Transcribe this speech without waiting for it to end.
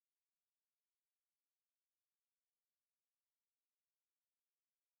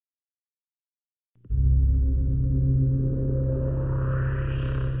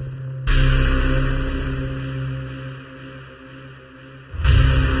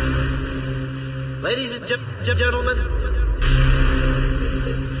Ladies and gentlemen,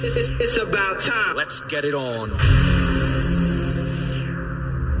 it's about time. Let's get it on.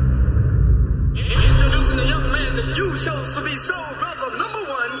 Introducing the young man that you chose to be soul brother number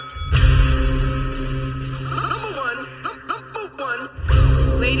one. Number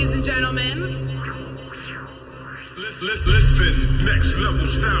one. Ladies and gentlemen. Listen, next level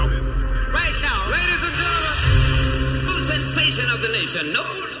style. Right now, ladies and gentlemen, the sensation of the nation, no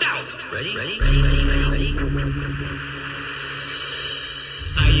doubt. Ready?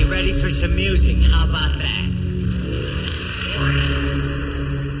 Are you ready for some music? How about that?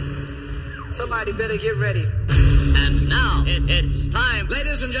 Somebody better get ready. And now it's time.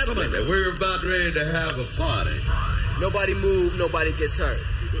 Ladies and gentlemen, We're about ready to have a party. Nobody move, nobody gets hurt.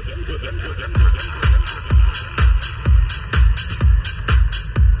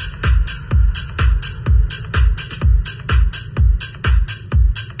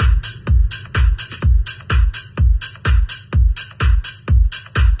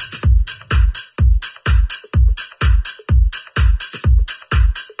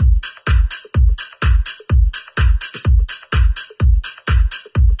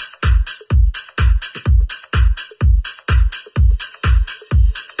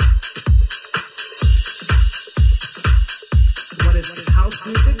 House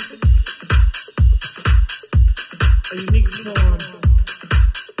music, a unique form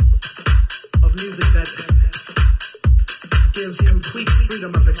of music that gives complete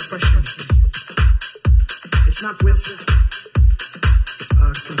freedom of expression. It's not with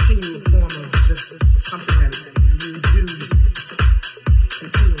a continual form of just something that you do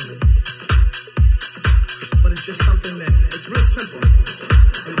continually, but it's just something that it's real simple. It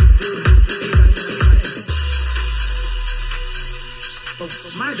just deals with But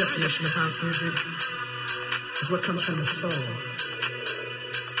my definition of house music is what comes from the soul.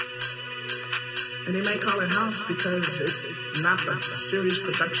 And they may call it house because it's not a serious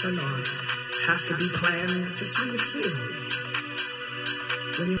production or has to be planned. Just how you feel.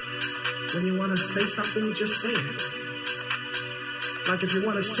 When you want to say something, you just say it. Like if you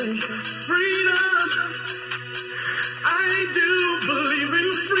want to say, freedom, I do believe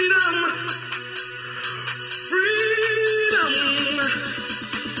in freedom.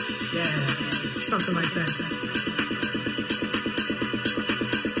 Yeah, something like that.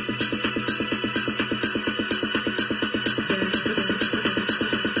 Yeah, just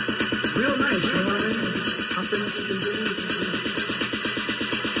real nice, you know what I mean? Just something that you can do.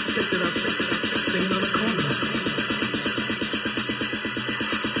 Pick it up, sing it on the corner.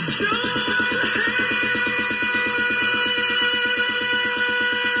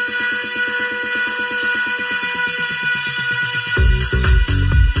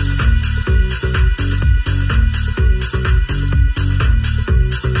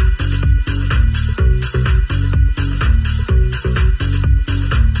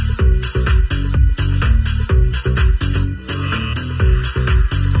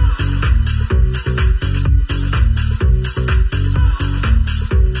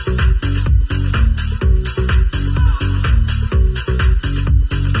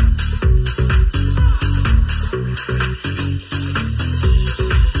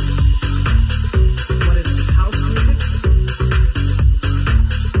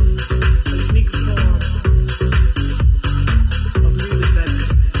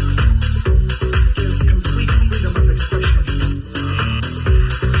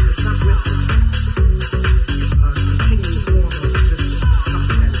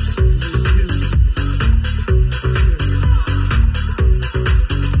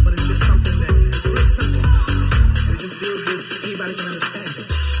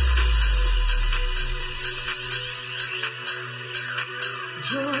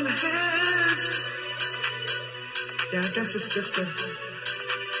 It's just a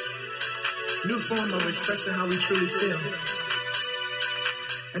new form of expressing how we truly feel.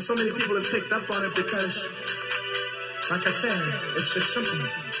 And so many people have picked up on it because, like I said, it's just simple.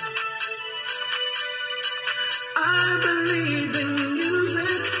 I believe in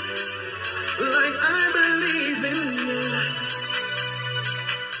music like I believe in you.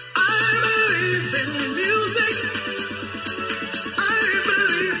 I believe in music. I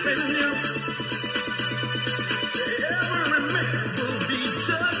believe in you.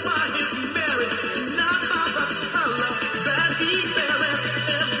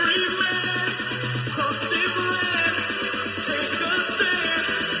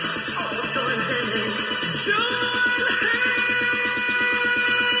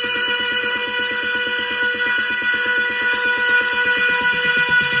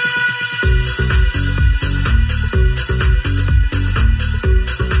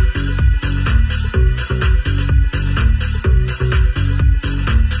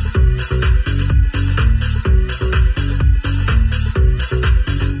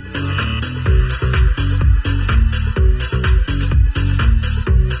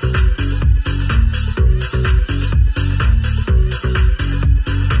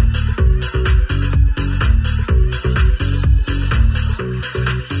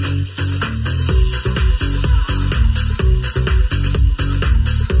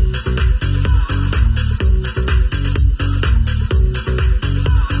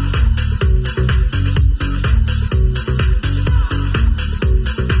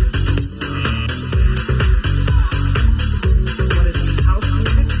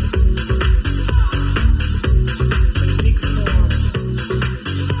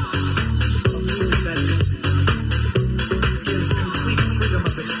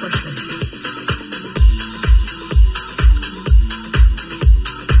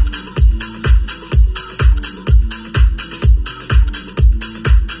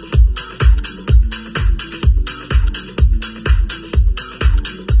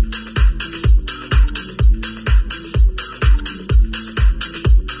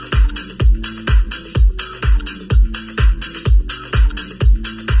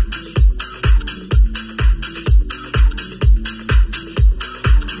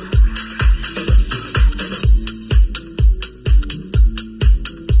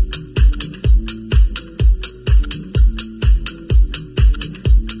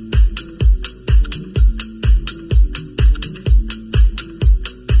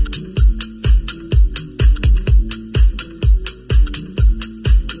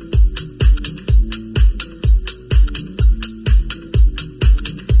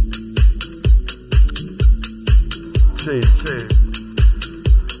 True, true.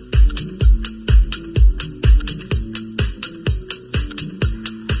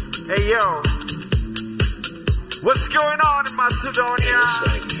 Hey yo, what's going on in Macedonia?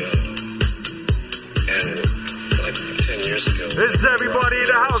 And like 10 years ago, is everybody in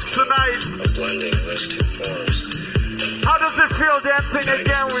the house tonight? Of blending those two forms. How does it feel dancing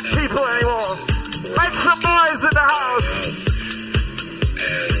again with people anymore? Make some noise in the house.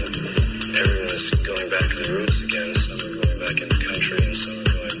 And everyone's going back to the roots again. Some are going back in the country, and some are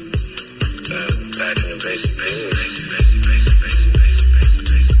going back in the basic.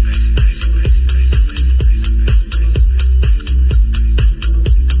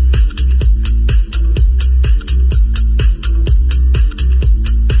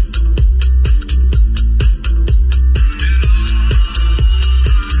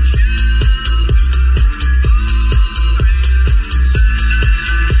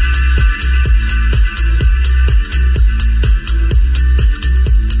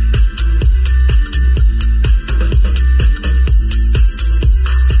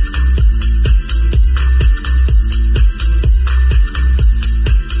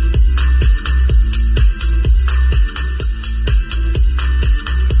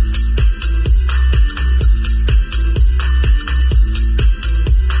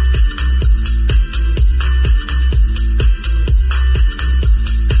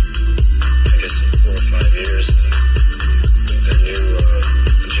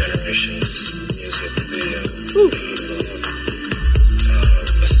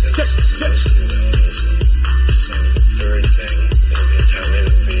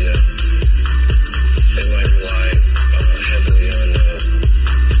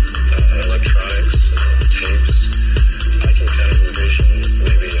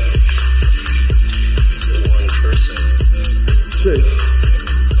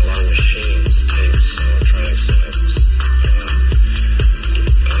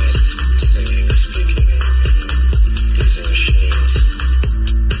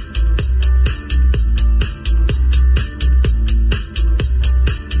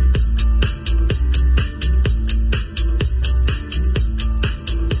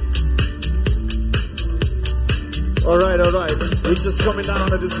 Coming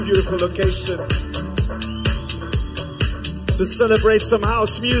down at this beautiful location to celebrate some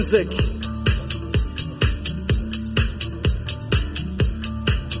house music.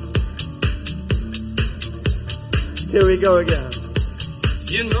 Here we go again.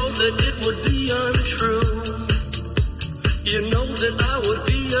 You know that it would be untrue. You know that I would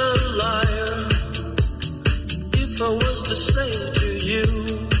be a liar if I was to say to you,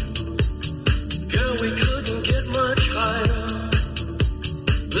 girl, we couldn't get much higher.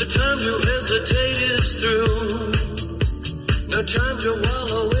 The time to hesitate is through. No time to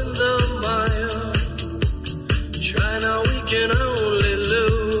wallow in the mire. Try now, we can only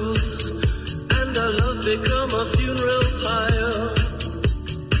lose. And our love become a funeral pyre.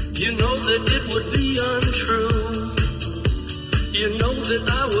 You know that it would be untrue. You know that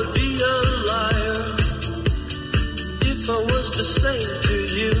I would be a liar if I was to say to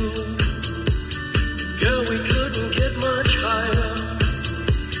you, girl, we couldn't get much higher.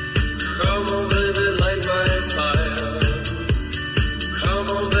 Come on, baby, light my fire. Come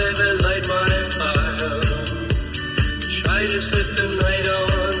on, baby, light my fire. Try to set the night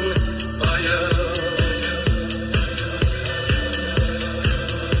on fire.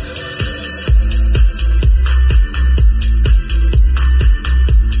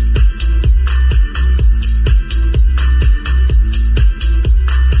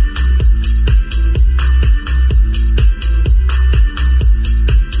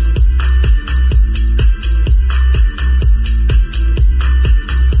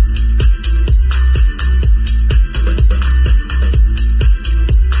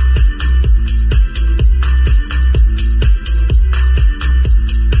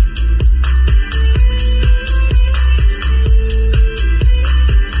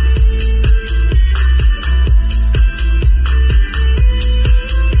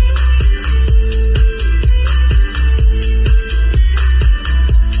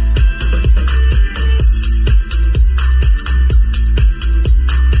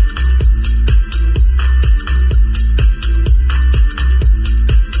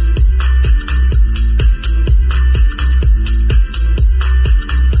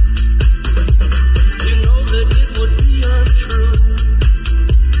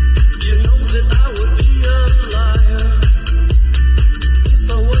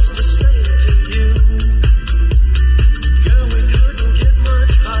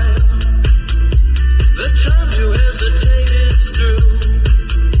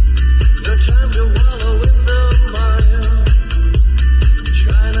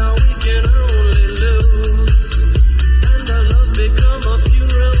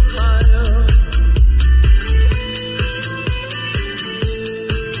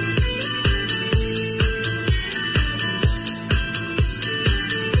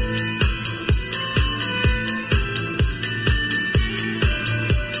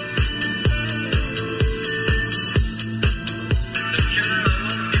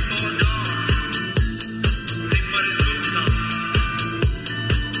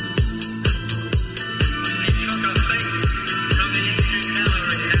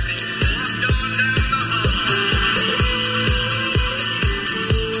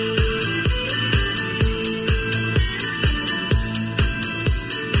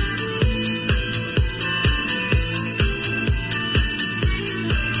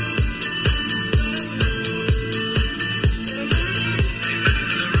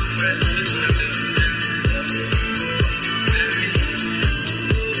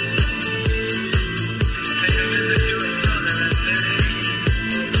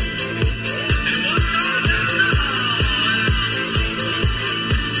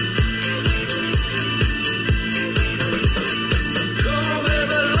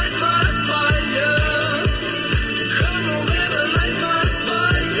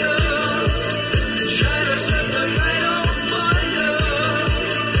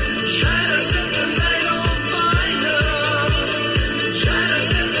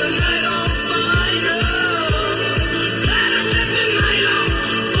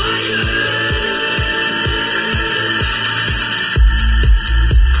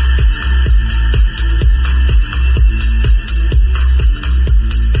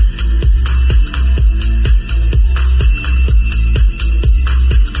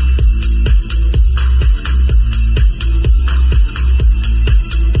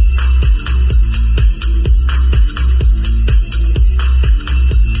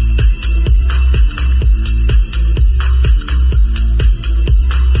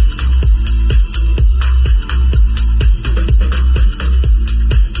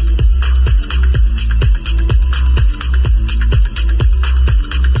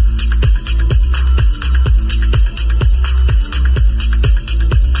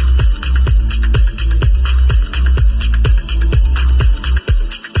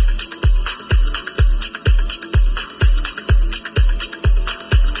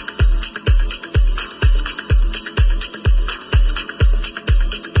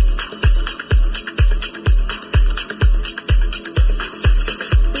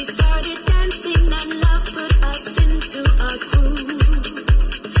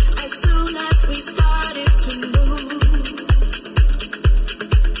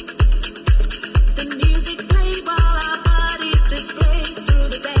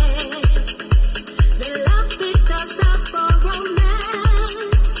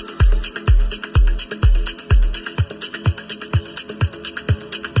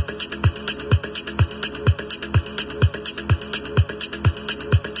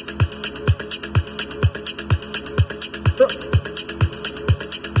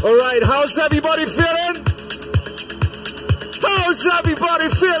 right, how's everybody feeling? How's everybody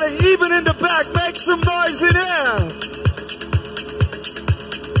feeling? Even in the back, make some noise in here.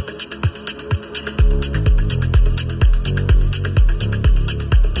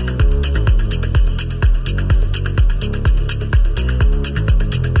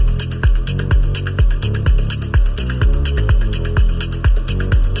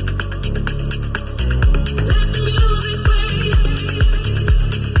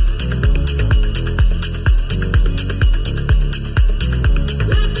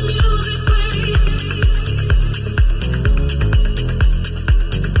 Let the music play.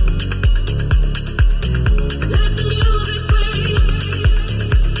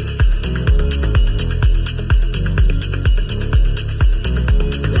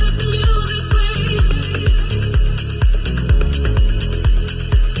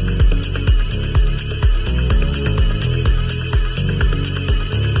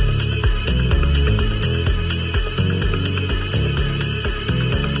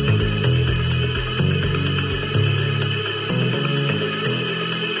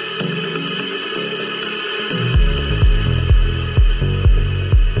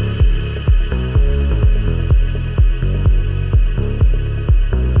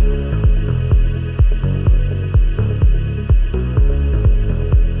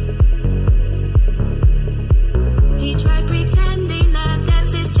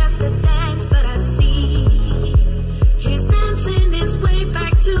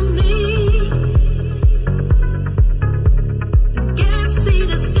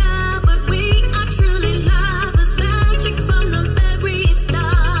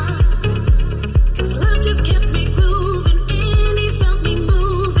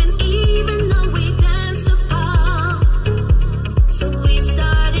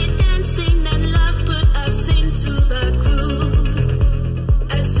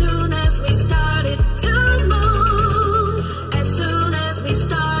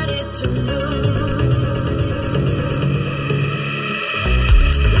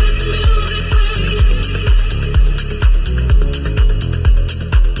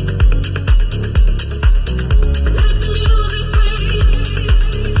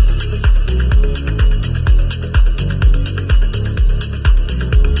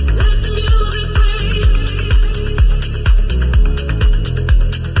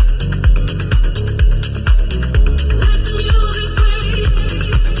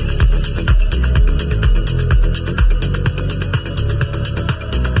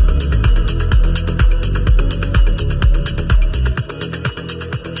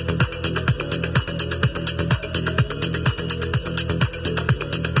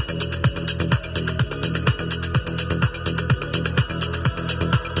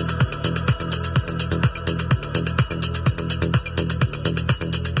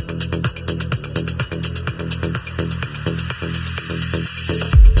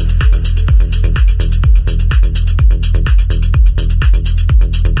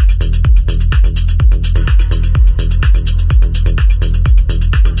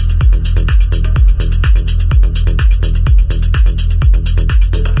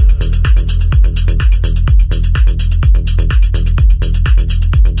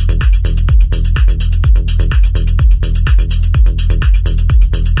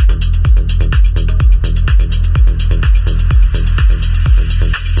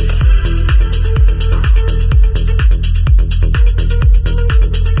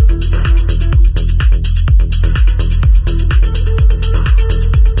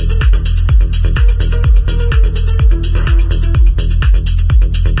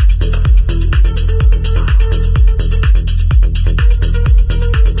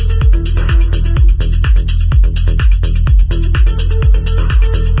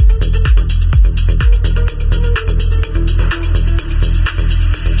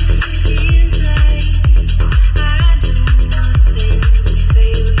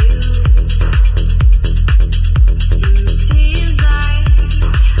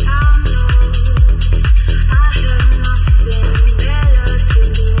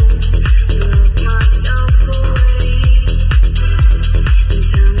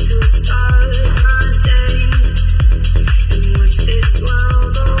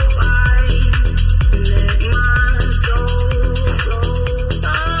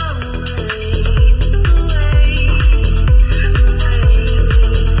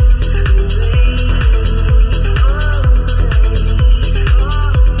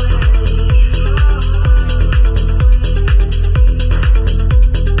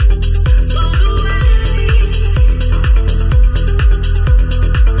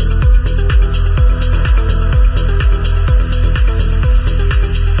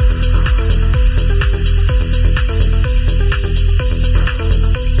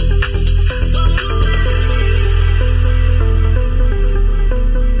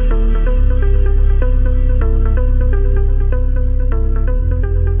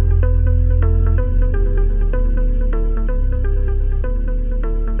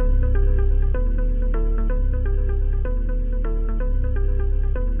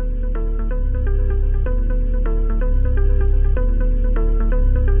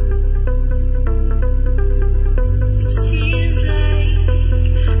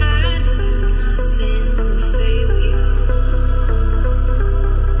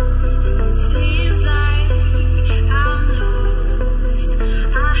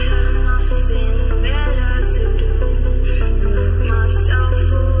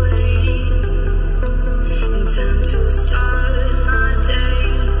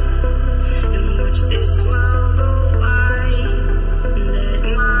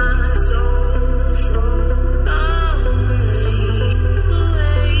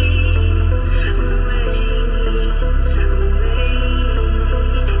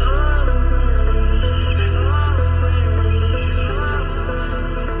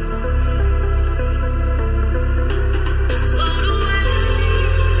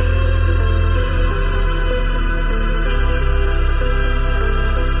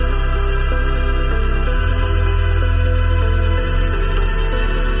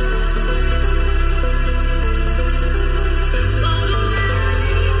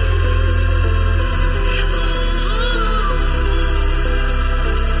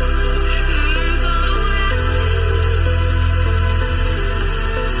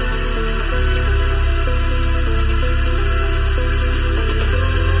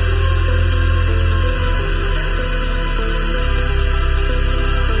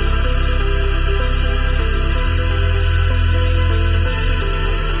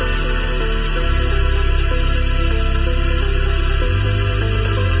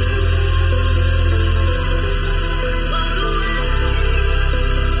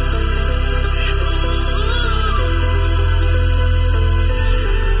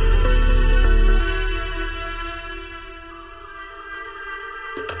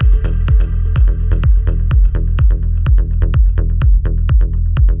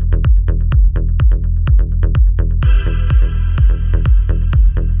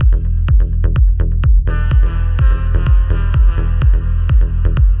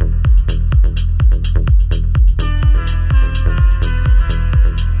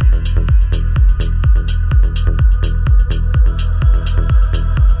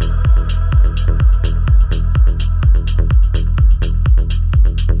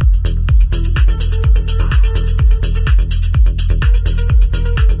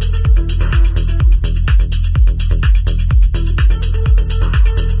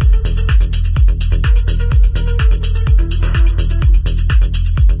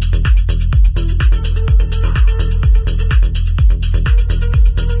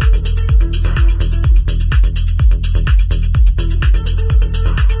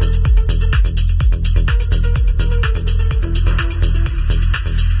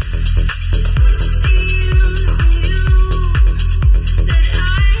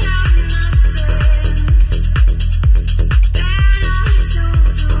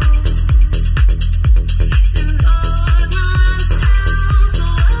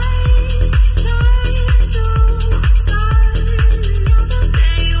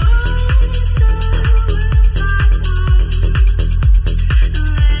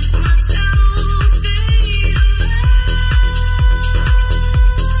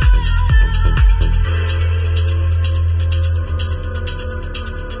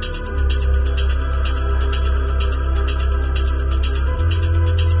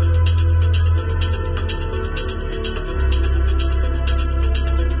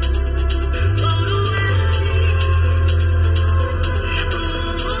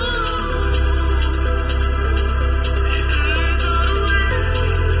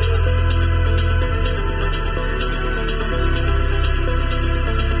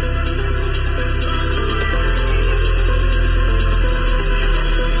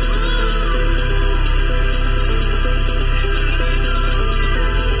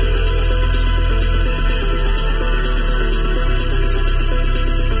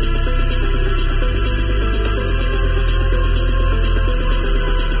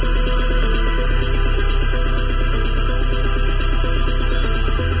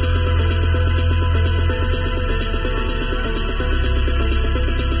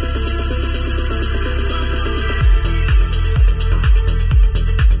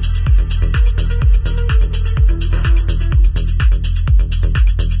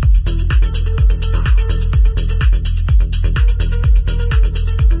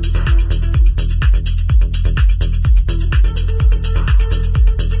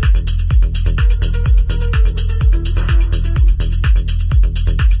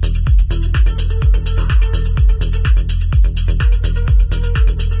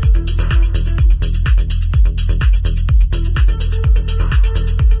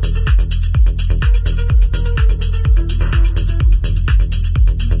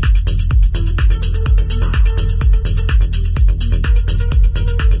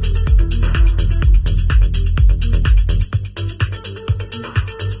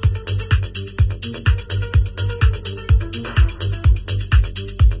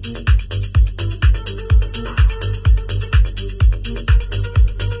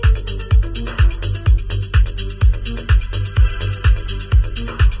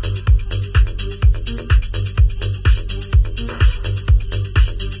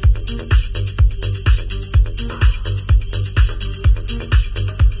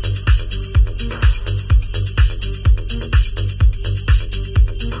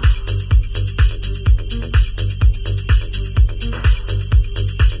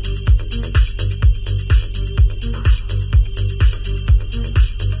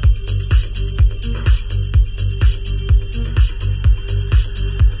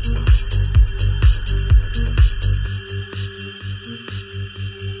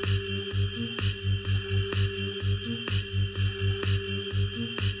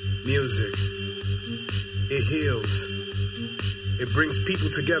 Music, it heals. It brings people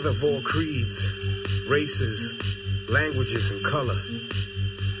together of all creeds, races, languages, and color.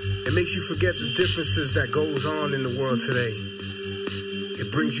 It makes you forget the differences that goes on in the world today.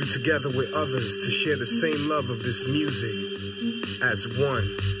 It brings you together with others to share the same love of this music as one.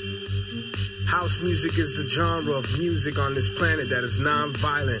 House music is the genre of music on this planet that is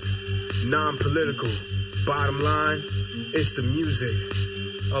non-violent, non-political. Bottom line, it's the music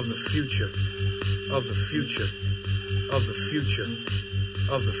of the future, of the future, of the future,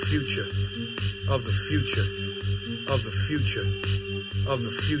 of the future, of the future, of the future, of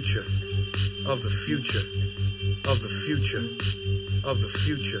the future, of the future, of the future, of the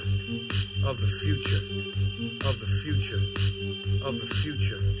future, of the future, of the future, of the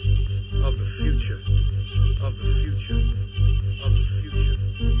future, of the future, of the future, of the future,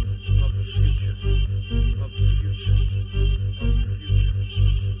 of the future, of the future, of the future,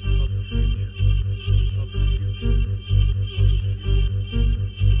 of the future, of the future,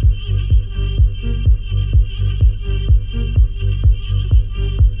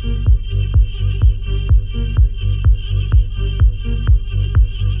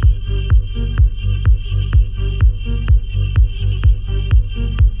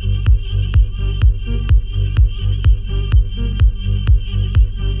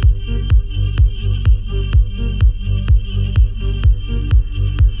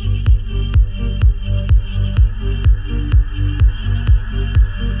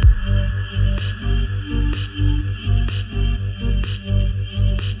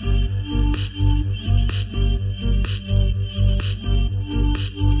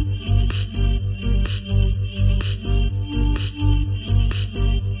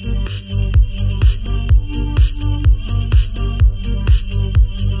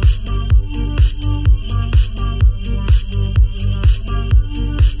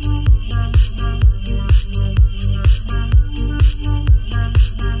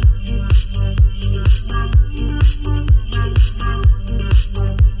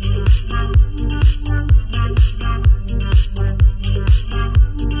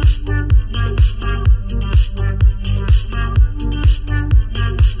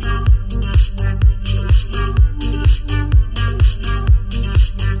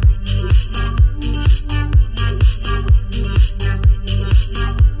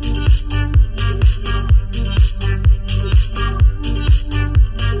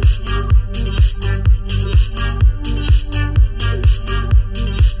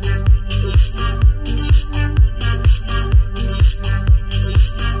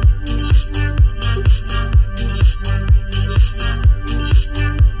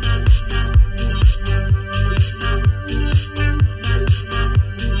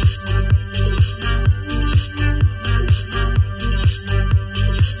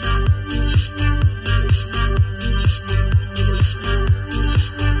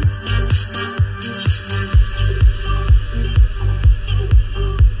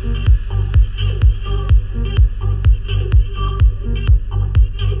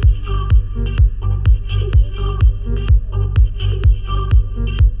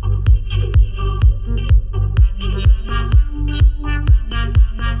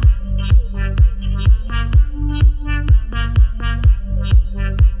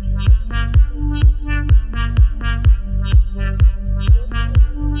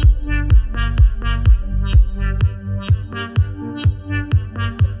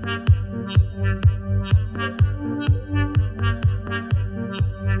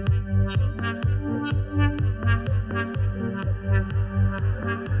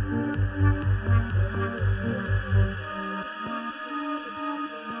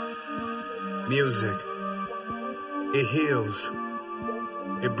 Music, it heals.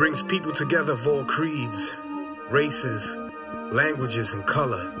 It brings people together of all creeds, races, languages, and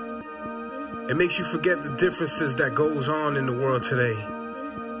color. It makes you forget the differences that goes on in the world today.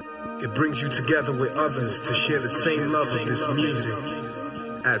 It brings you together with others to share the same love of this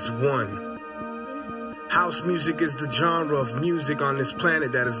music as one. House music is the genre of music on this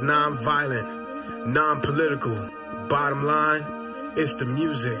planet that is non-violent, non-political. Bottom line, it's the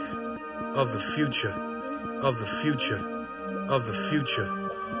music of the future, of the future, of the future,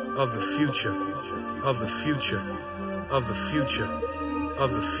 of the future, of the future, of the future,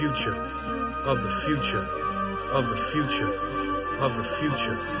 of the future, of the future, of the future, of the future,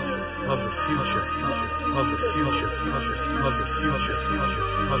 of the future, of the future, of the future, of the future, of the future, of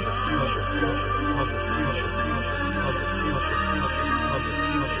the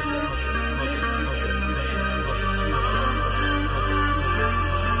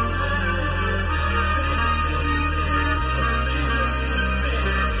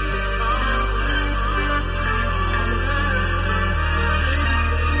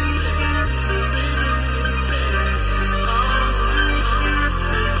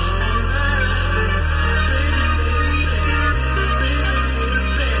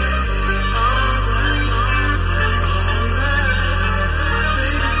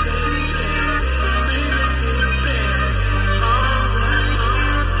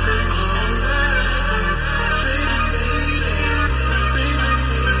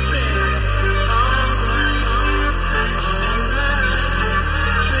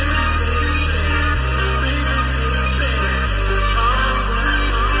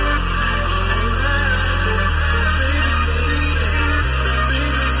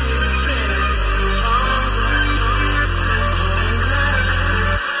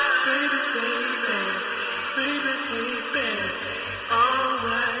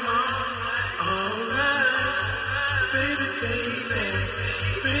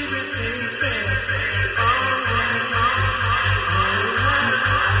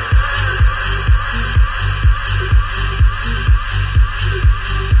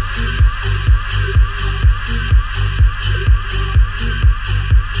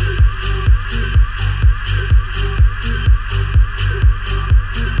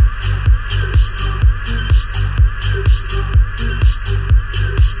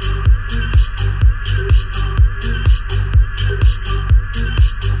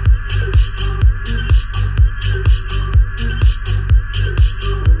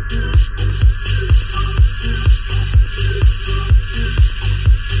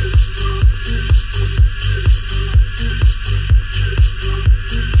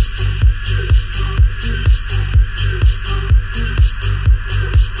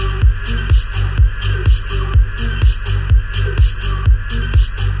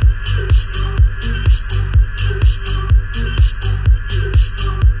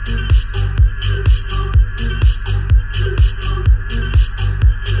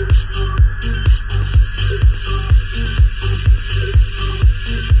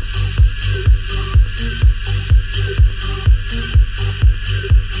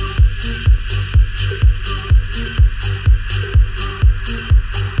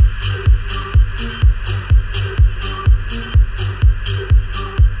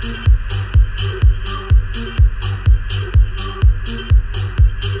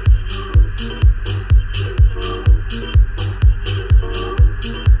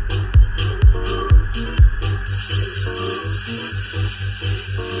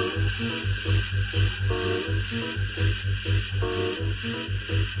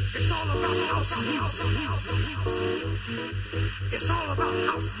It's all about house music. It's all about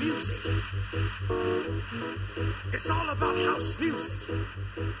house music. It's all about house music.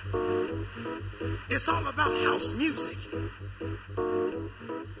 It's all about house music.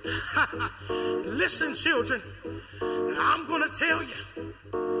 Listen, children, I'm gonna tell you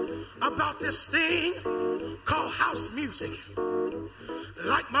about this thing called house music.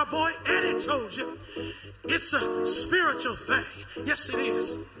 Like my boy Eddie told you, it's a spiritual thing. Yes, it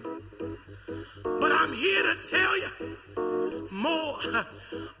is. But I'm here to tell you more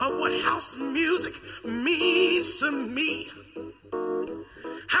of what house music means to me.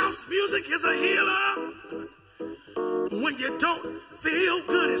 House music is a healer when you don't feel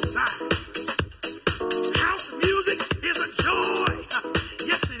good inside. House music is a joy.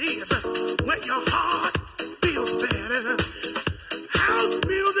 Yes, it is. When your heart feels better. House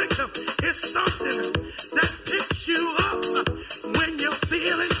music is something that picks you up when you're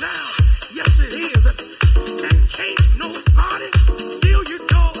feeling down. Yes, it is. And can't nobody steal your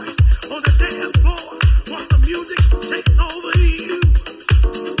joy on the dance floor once the music takes over you.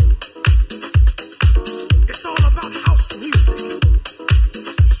 It's all about house music.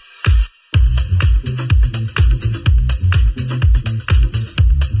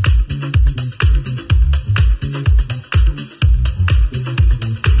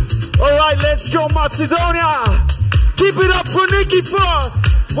 All right, let's go Macedonia. Keep it up for Nicky for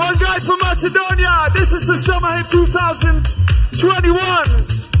one guy from Macedonia. This is the summer hit 2021.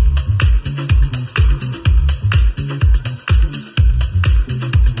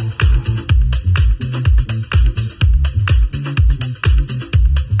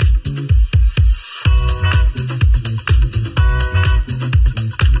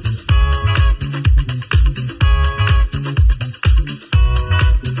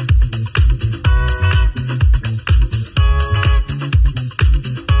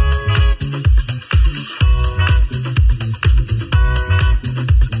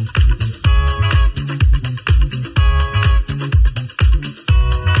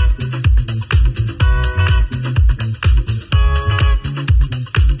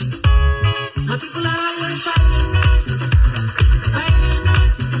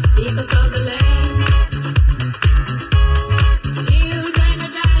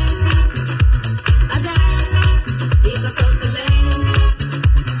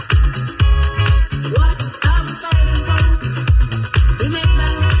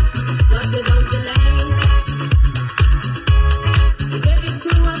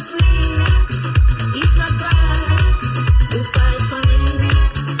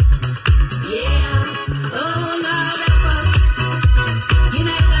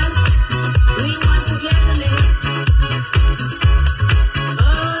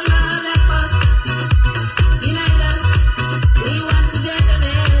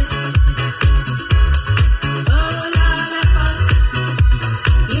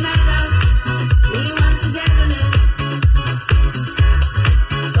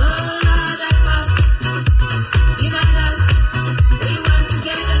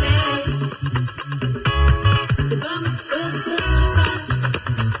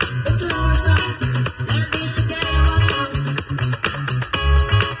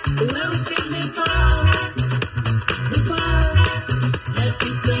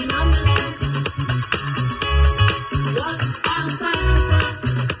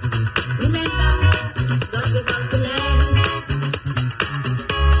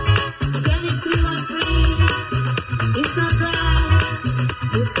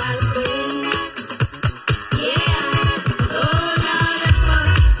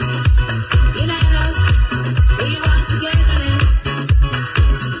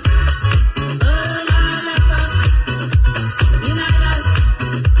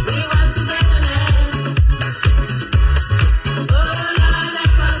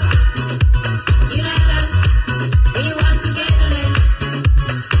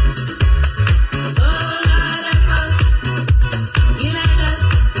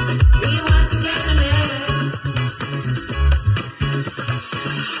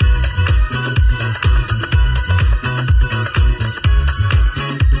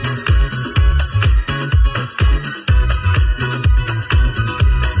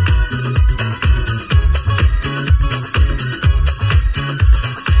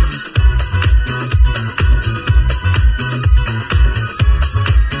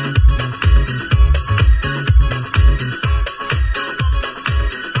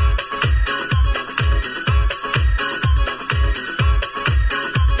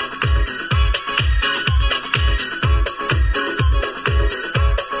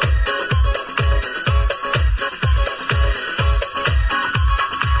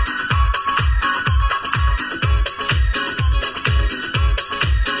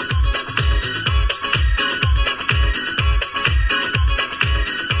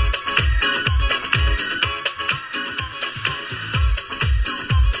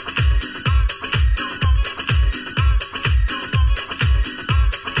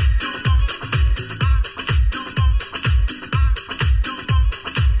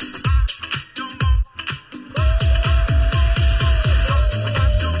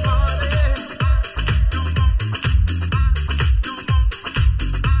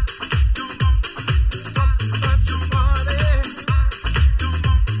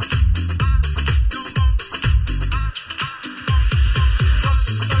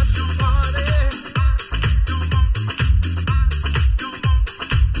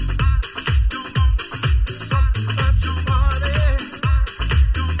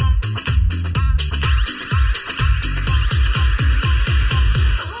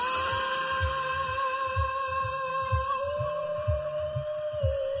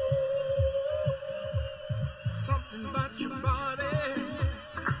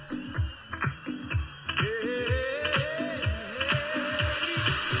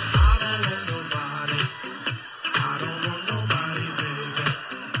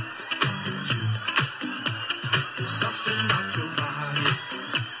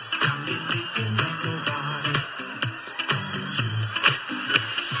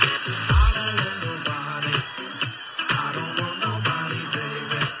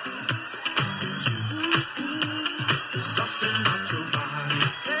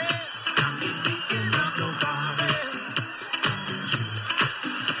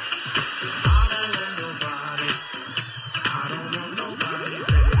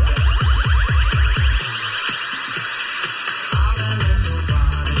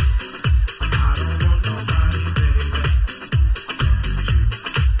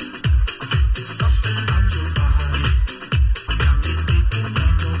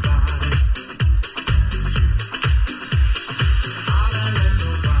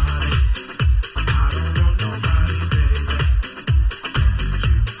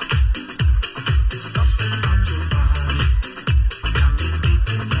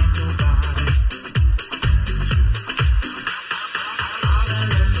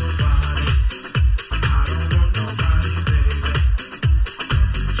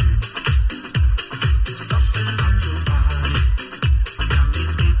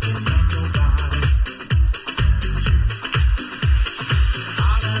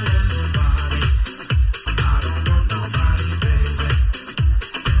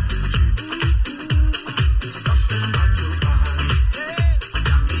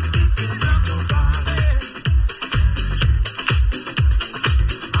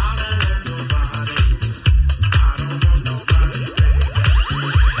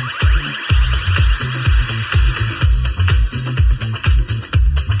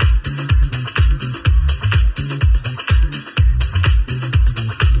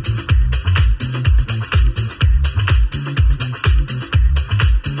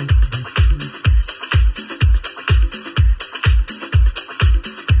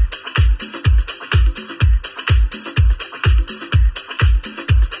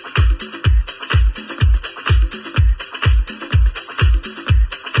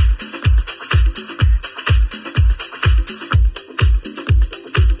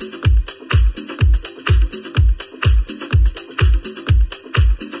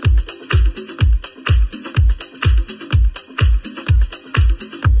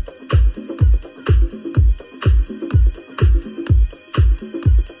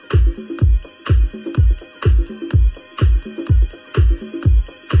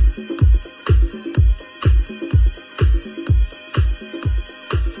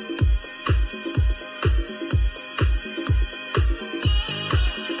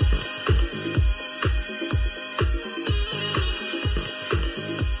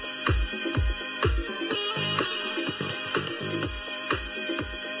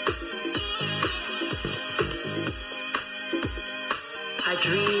 I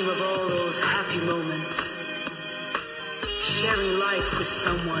dream of all those happy moments, sharing life with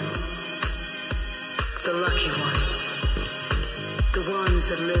someone, the lucky ones, the ones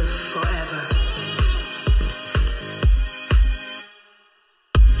that live forever.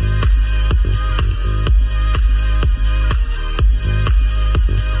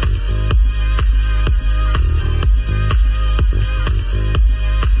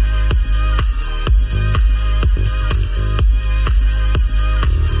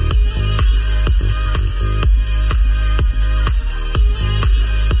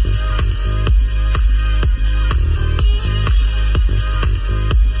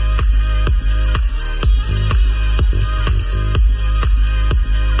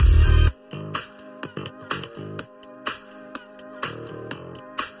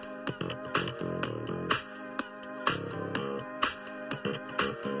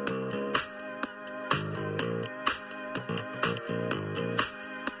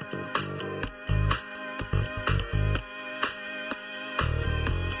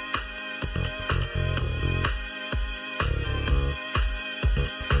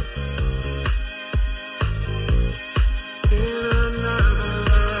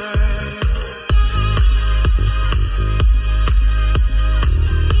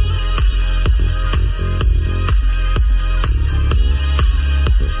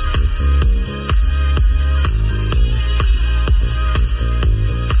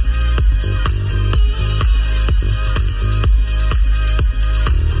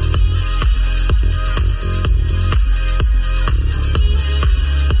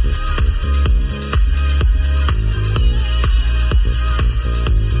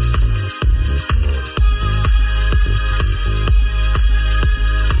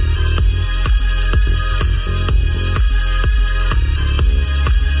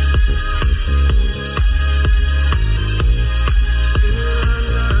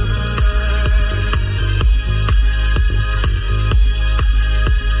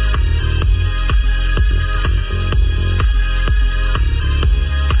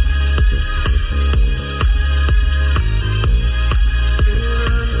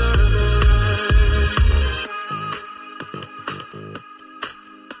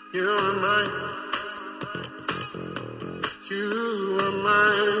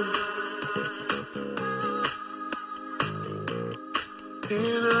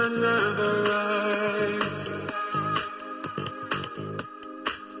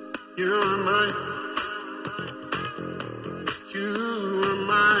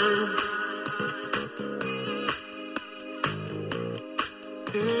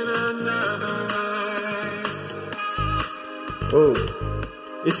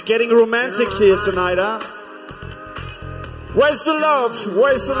 It's getting romantic here tonight, huh? Where's the love?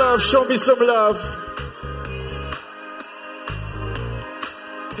 Where's the love? Show me some love.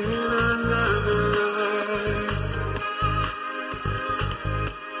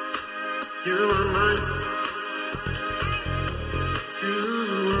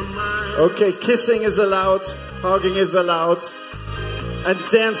 Okay, kissing is allowed, hugging is allowed, and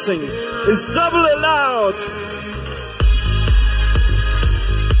dancing is double allowed.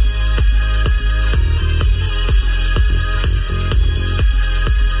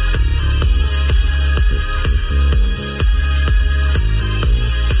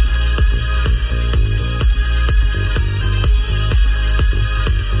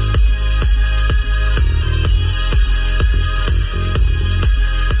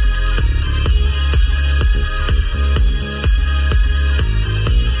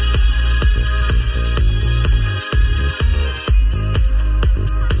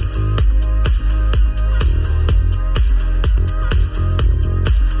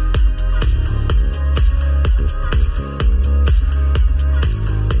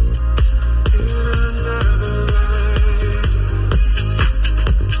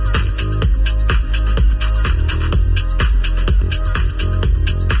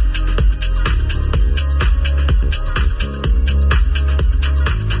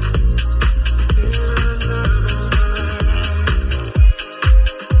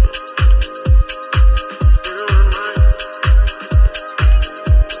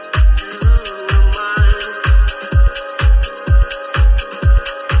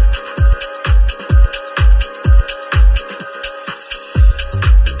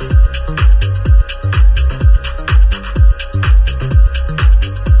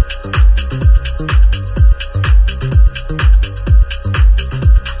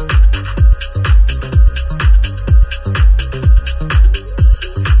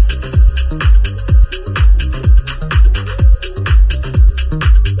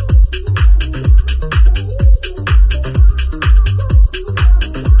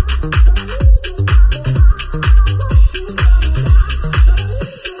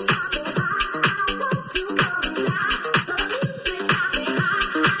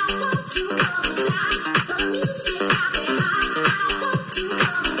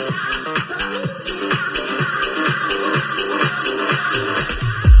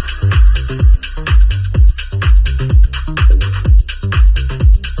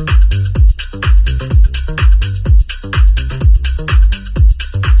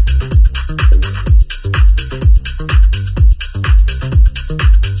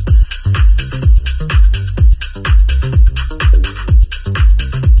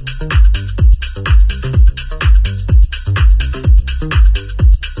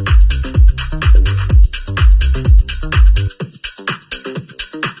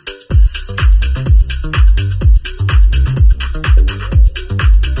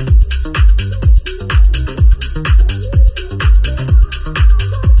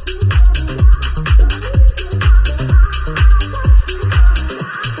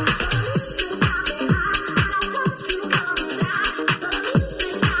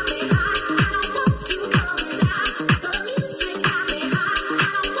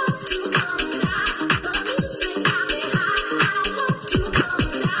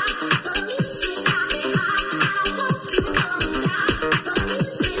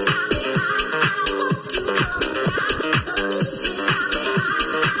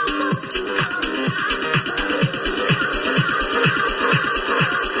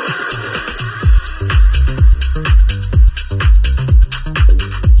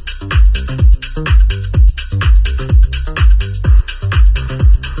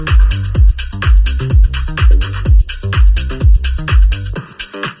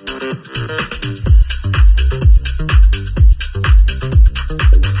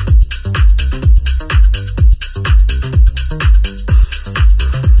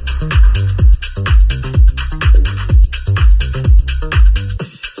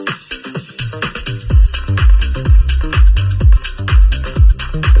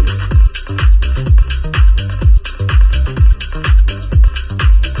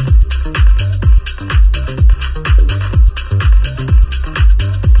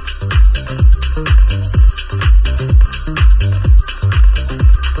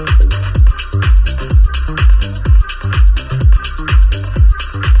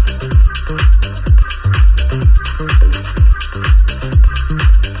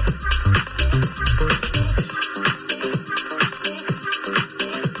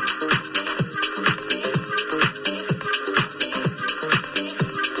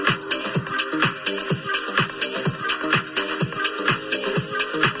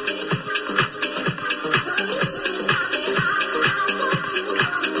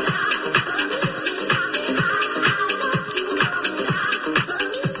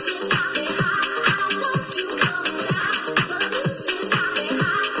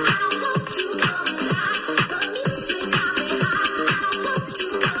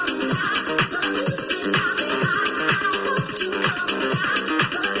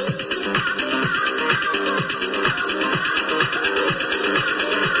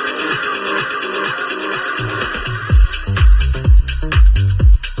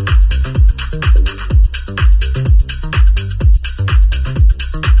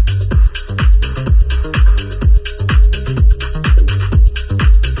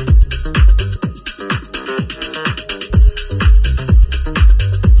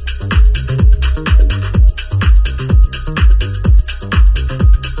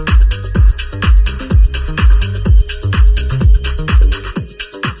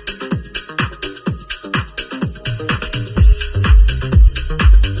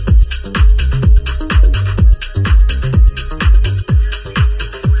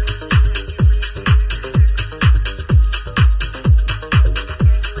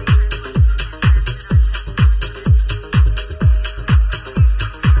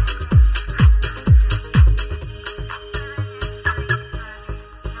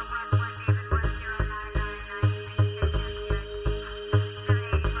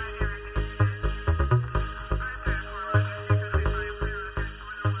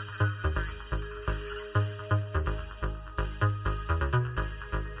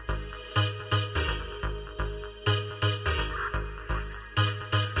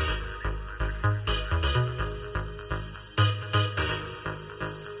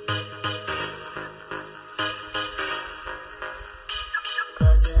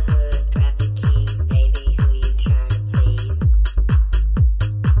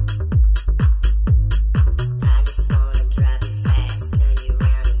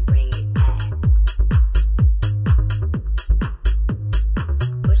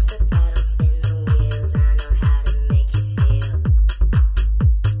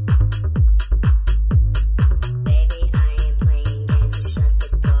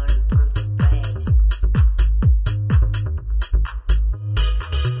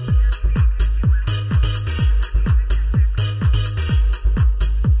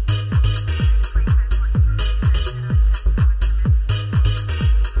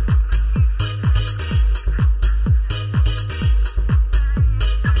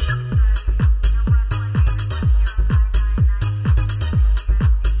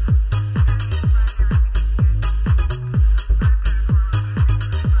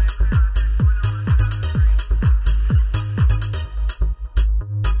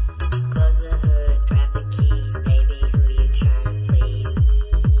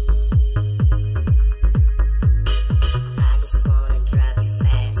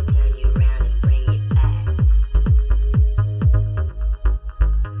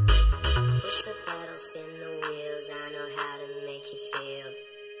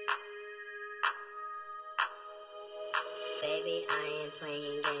 and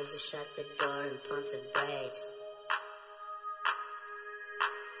playing games to shut the door and pump the brakes.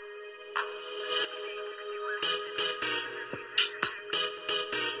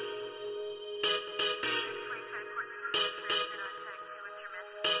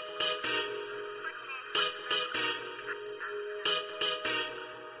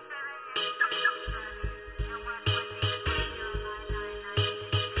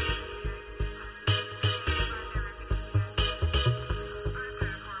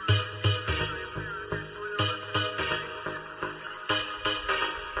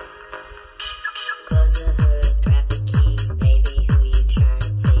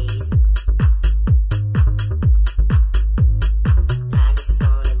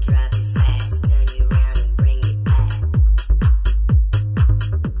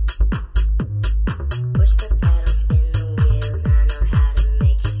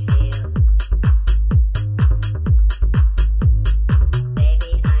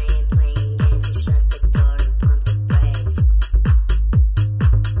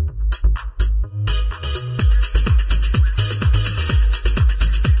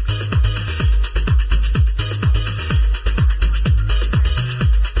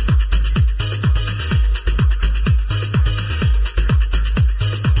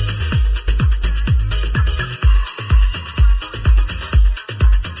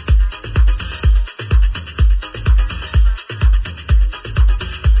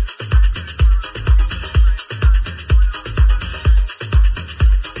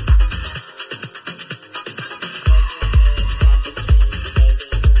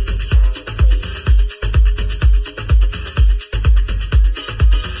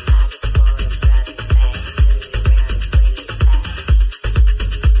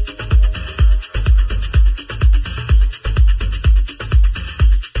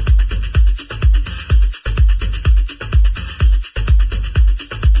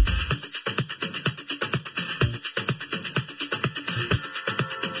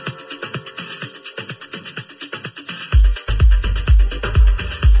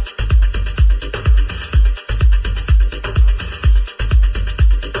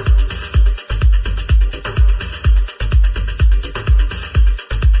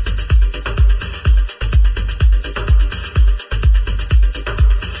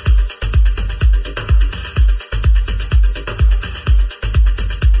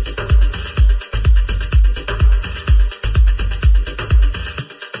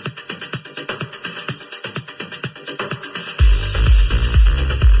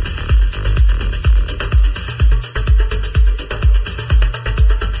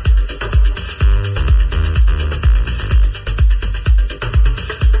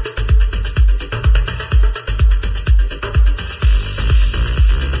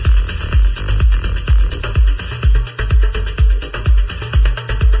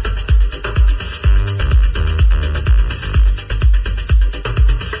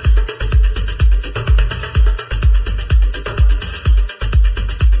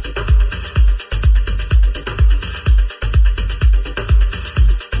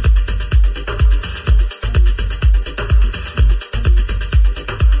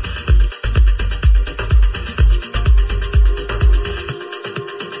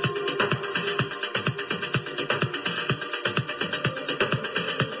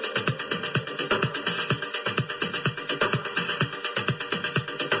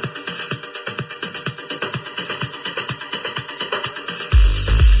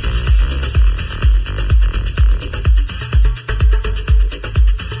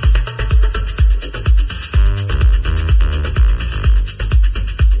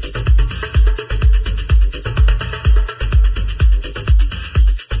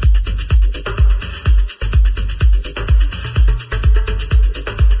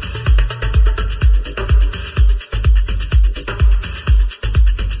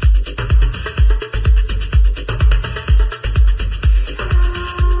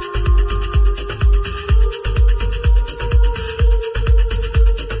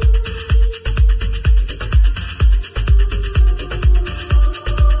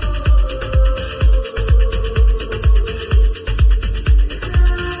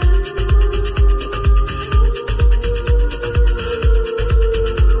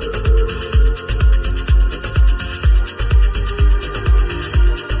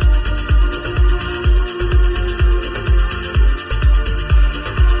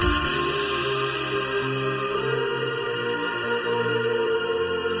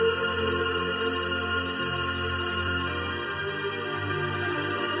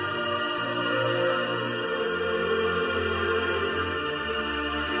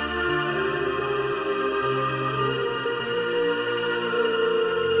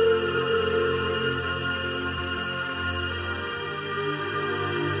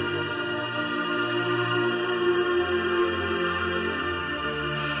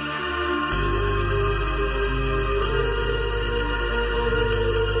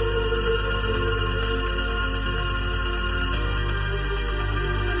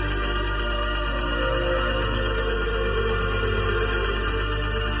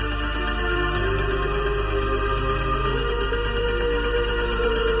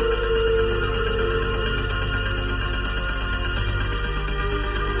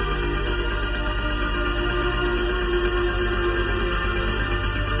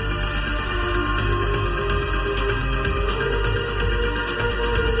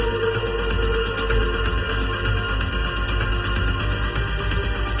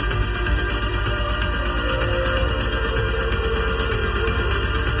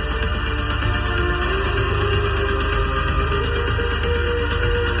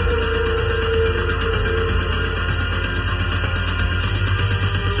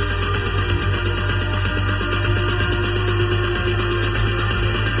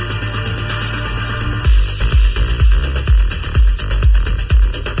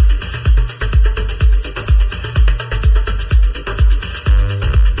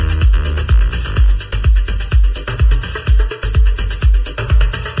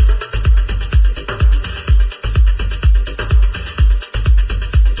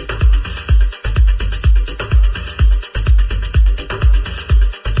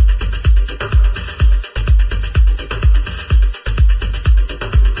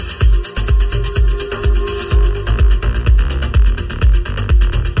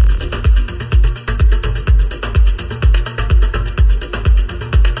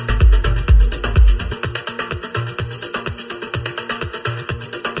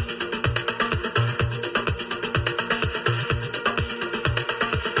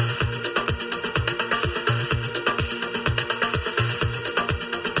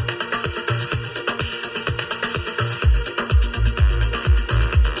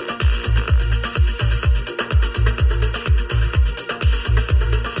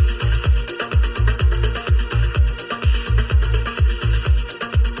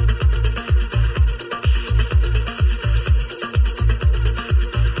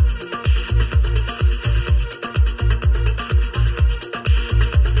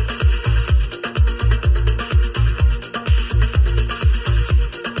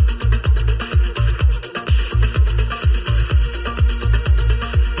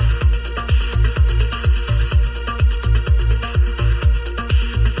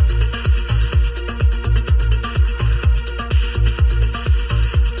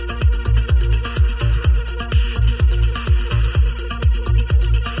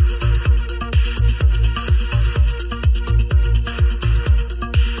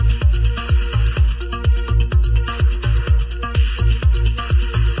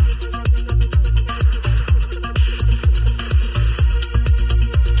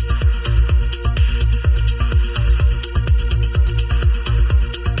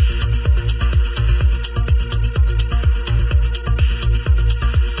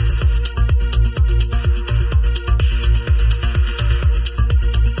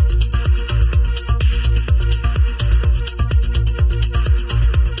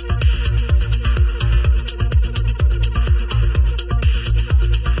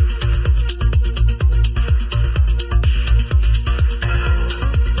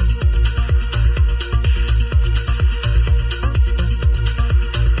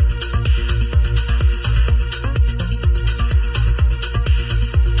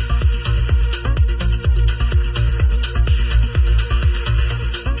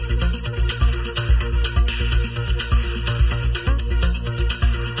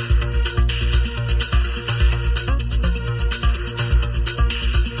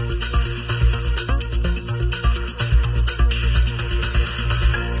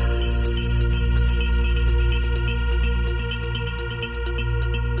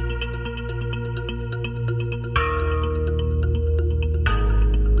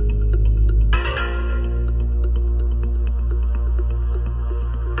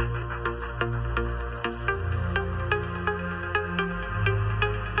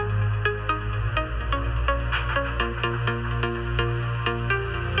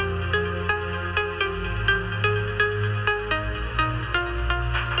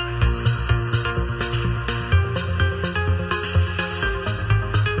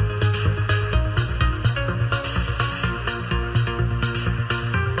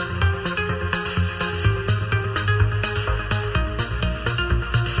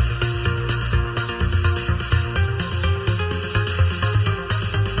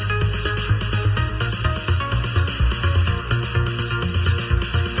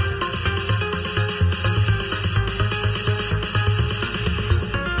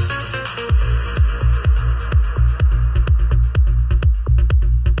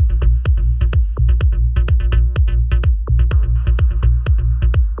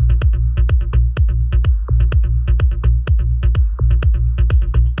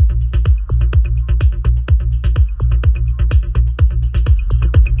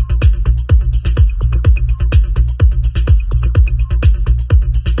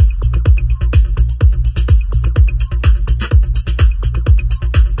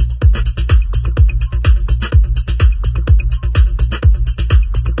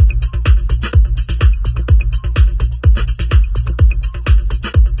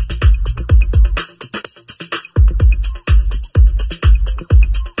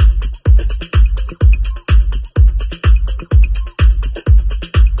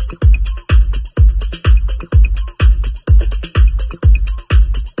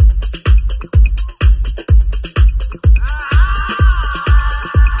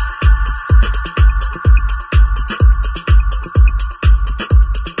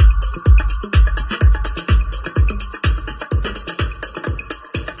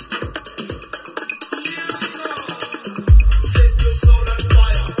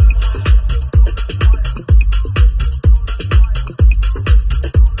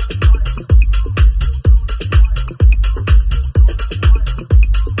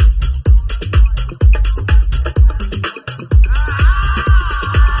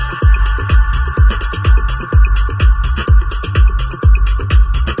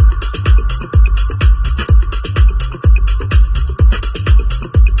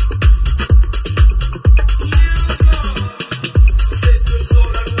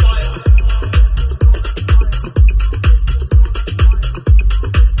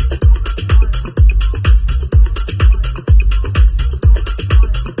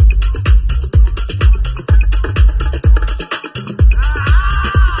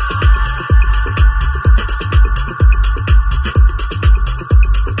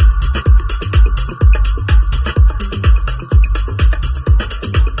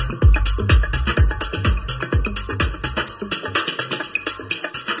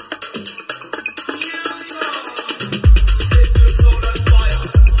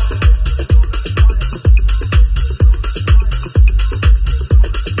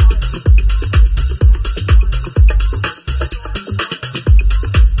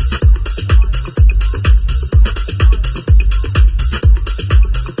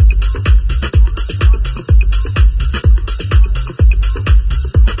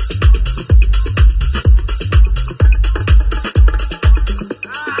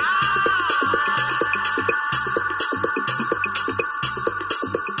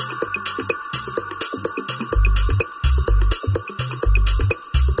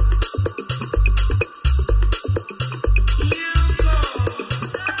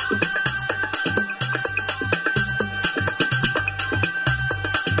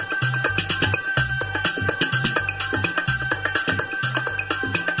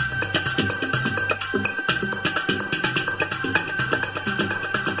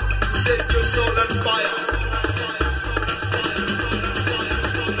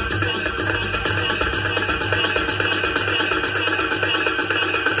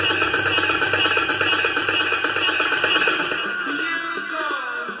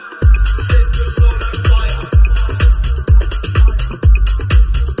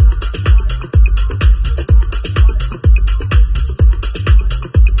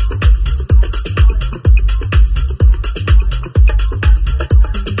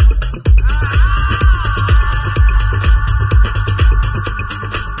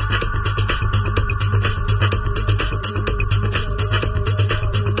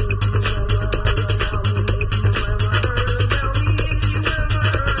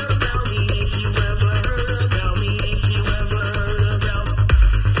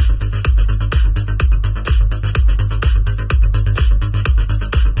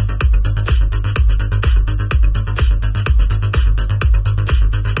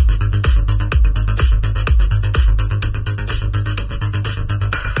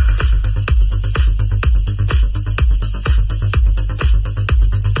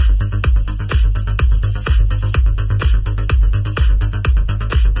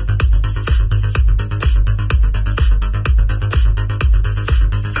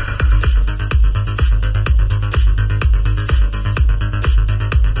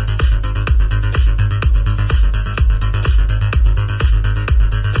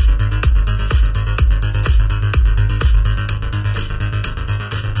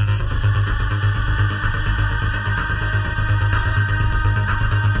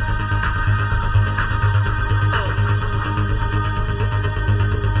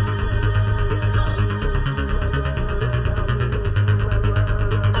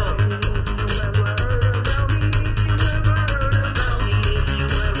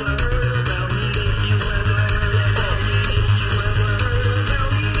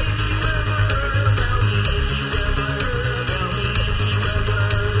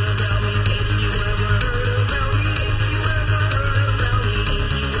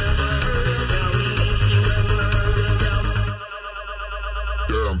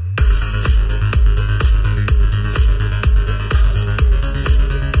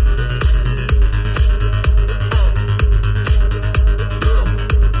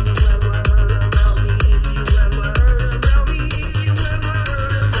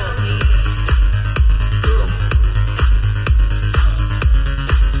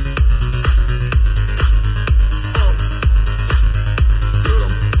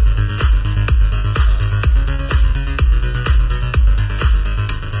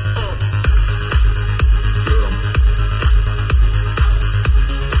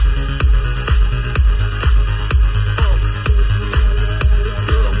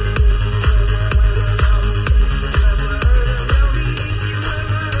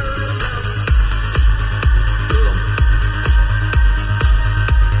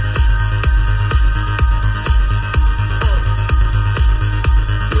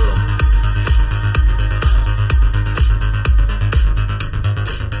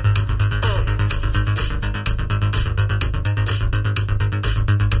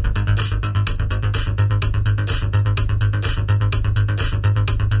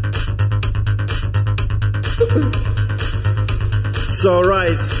 It's all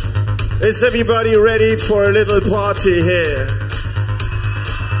right. Is everybody ready for a little party here?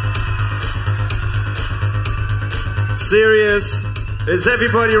 Serious? Is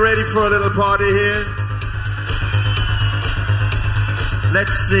everybody ready for a little party here?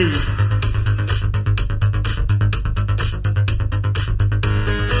 Let's see.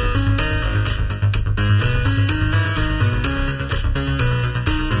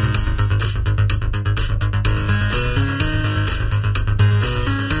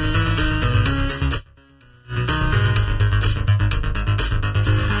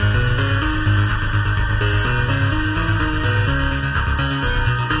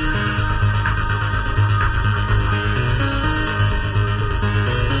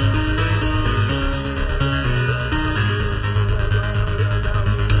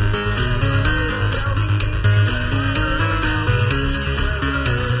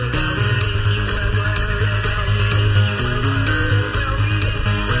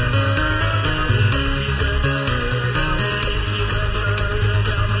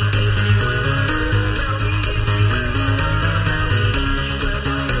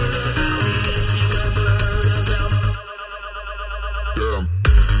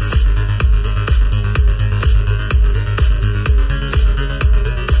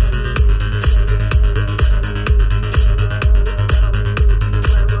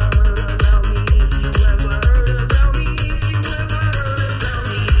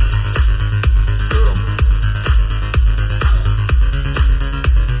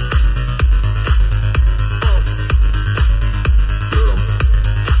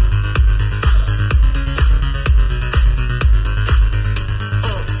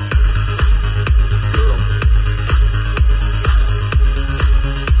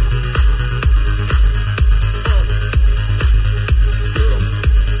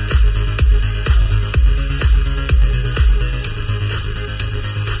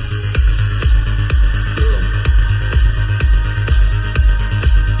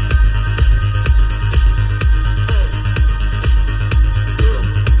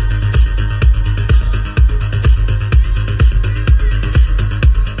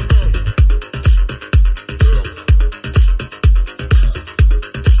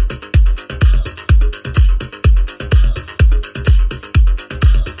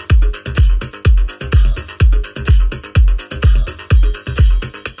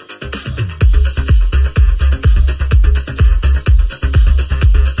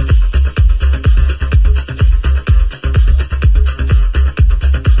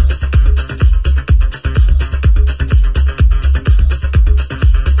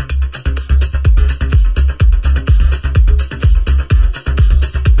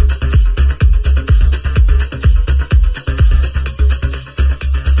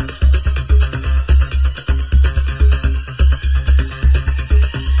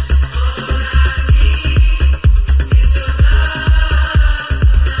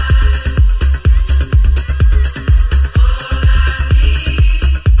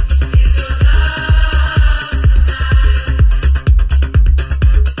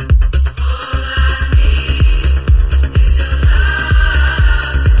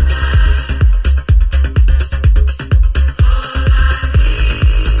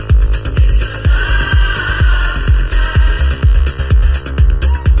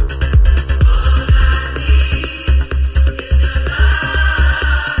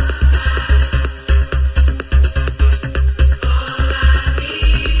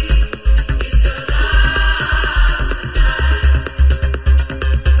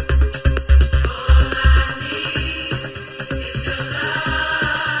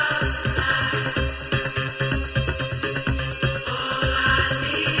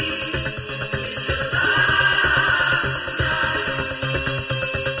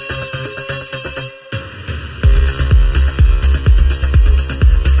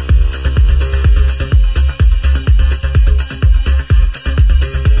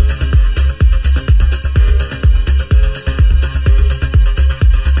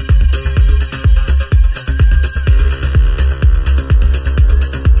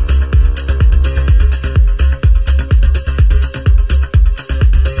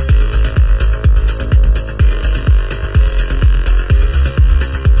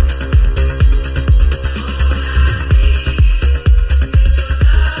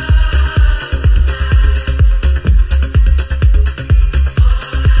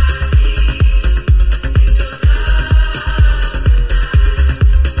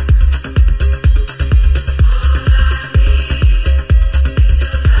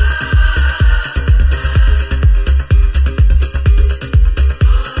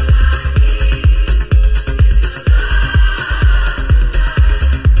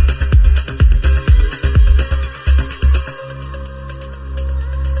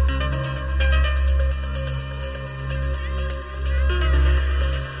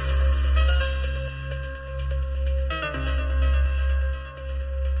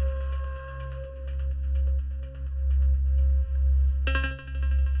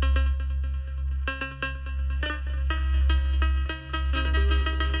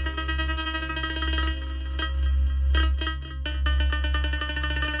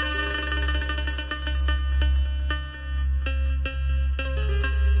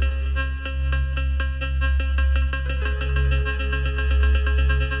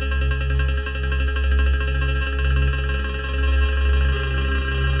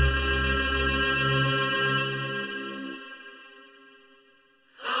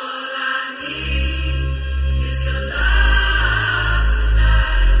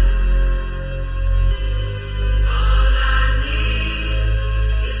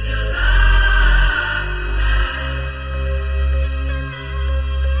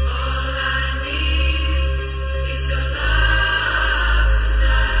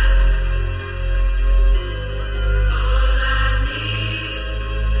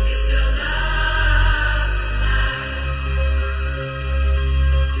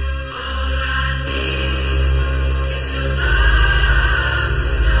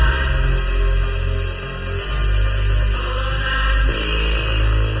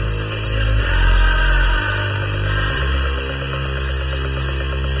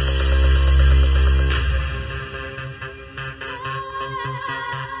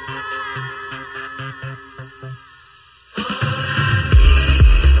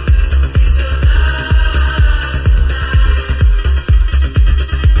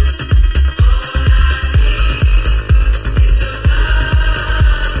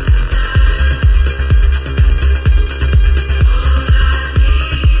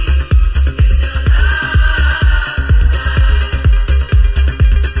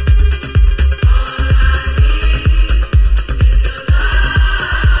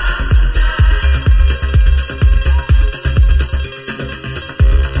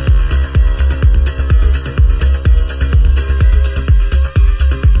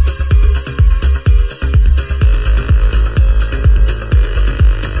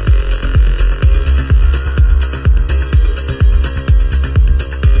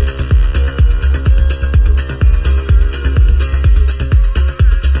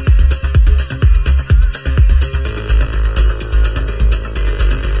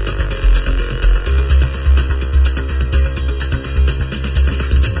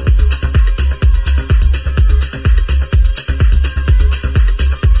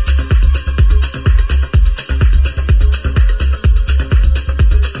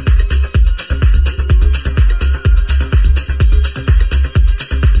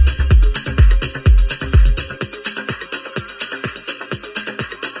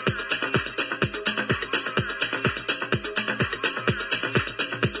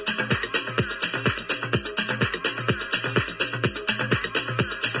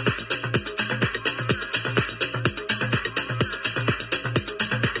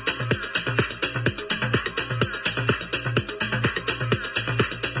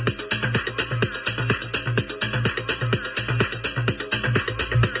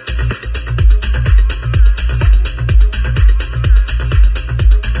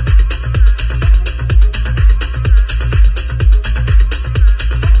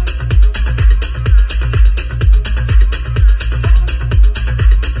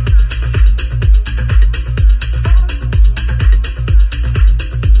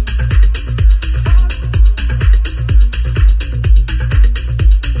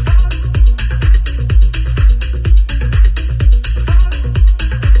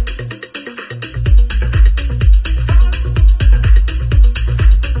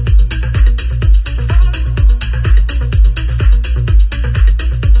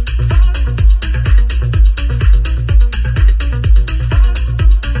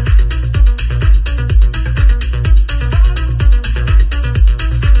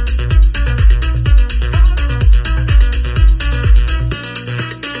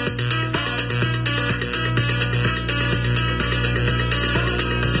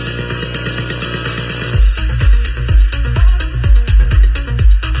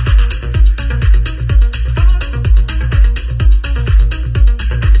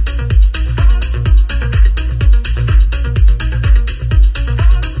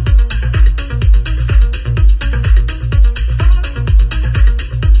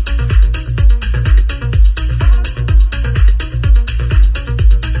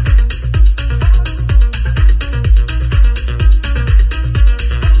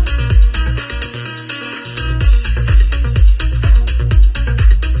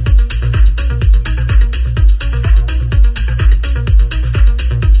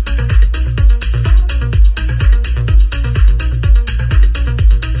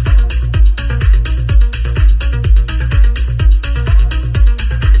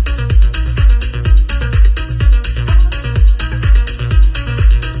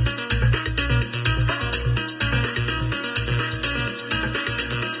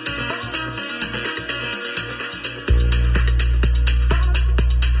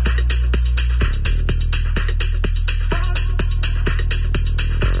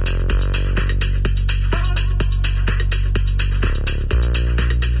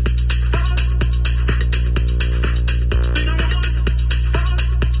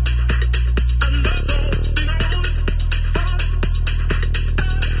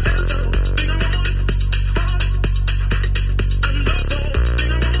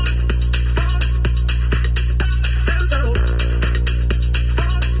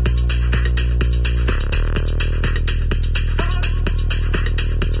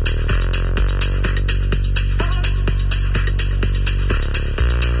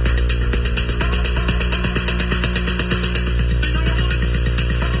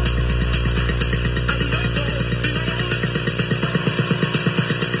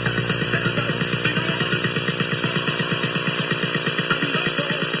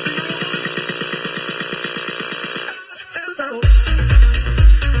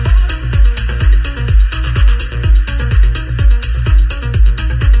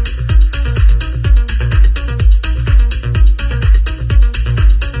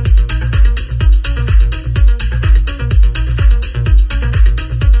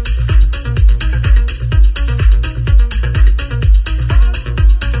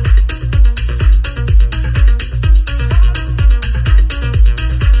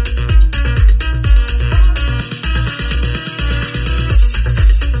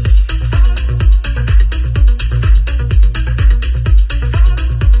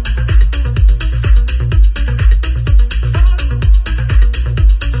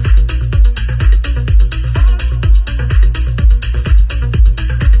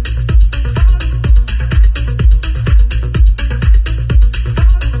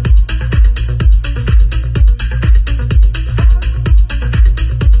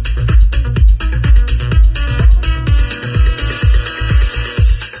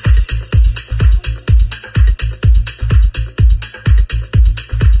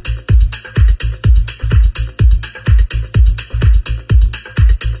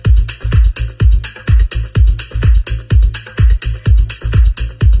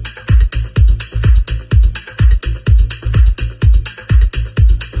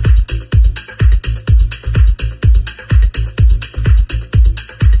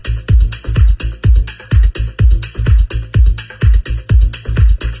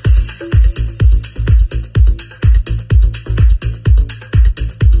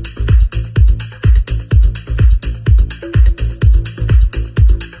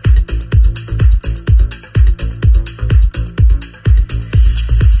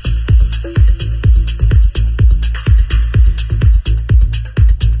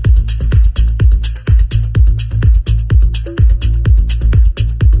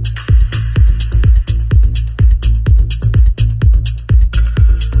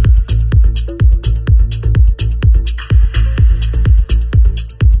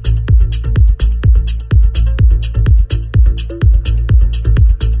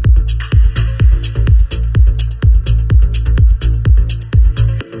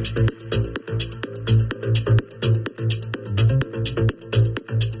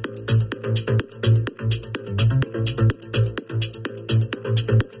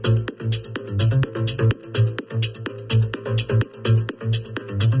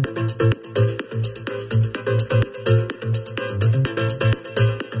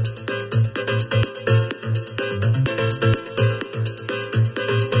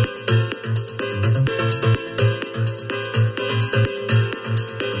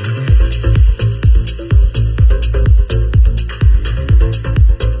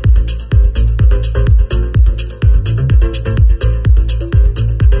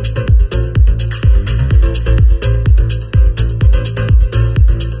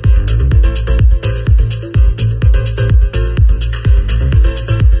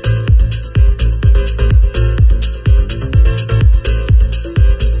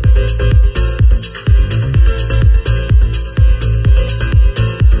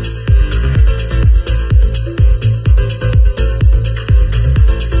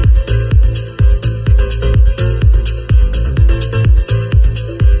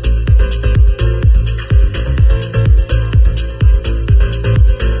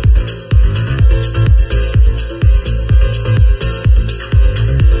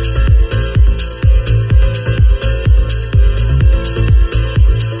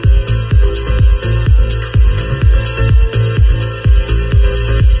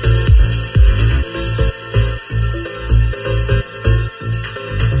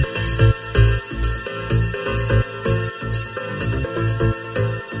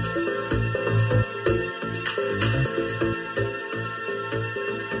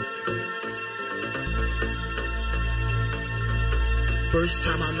 First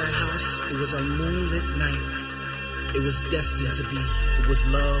time I met House, it was a moonlit night. It was destined to be. It was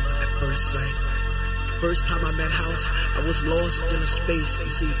love at first sight. First time I met House, I was lost in a space.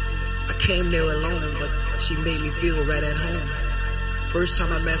 You see, I came there alone, but she made me feel right at home. First time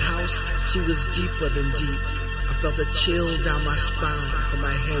I met House, she was deeper than deep. I felt a chill down my spine, from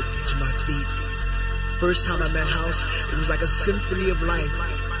my head to my feet. First time I met House, it was like a symphony of life,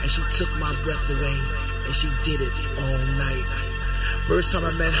 and she took my breath away, and she did it all night. First time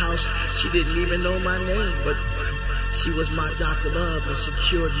I met House, she didn't even know my name, but she was my Dr. Love, and she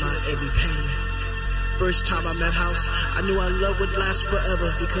cured my every pain. First time I met House, I knew our love would last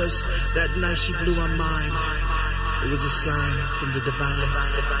forever, because that night she blew my mind. It was a sign from the divine.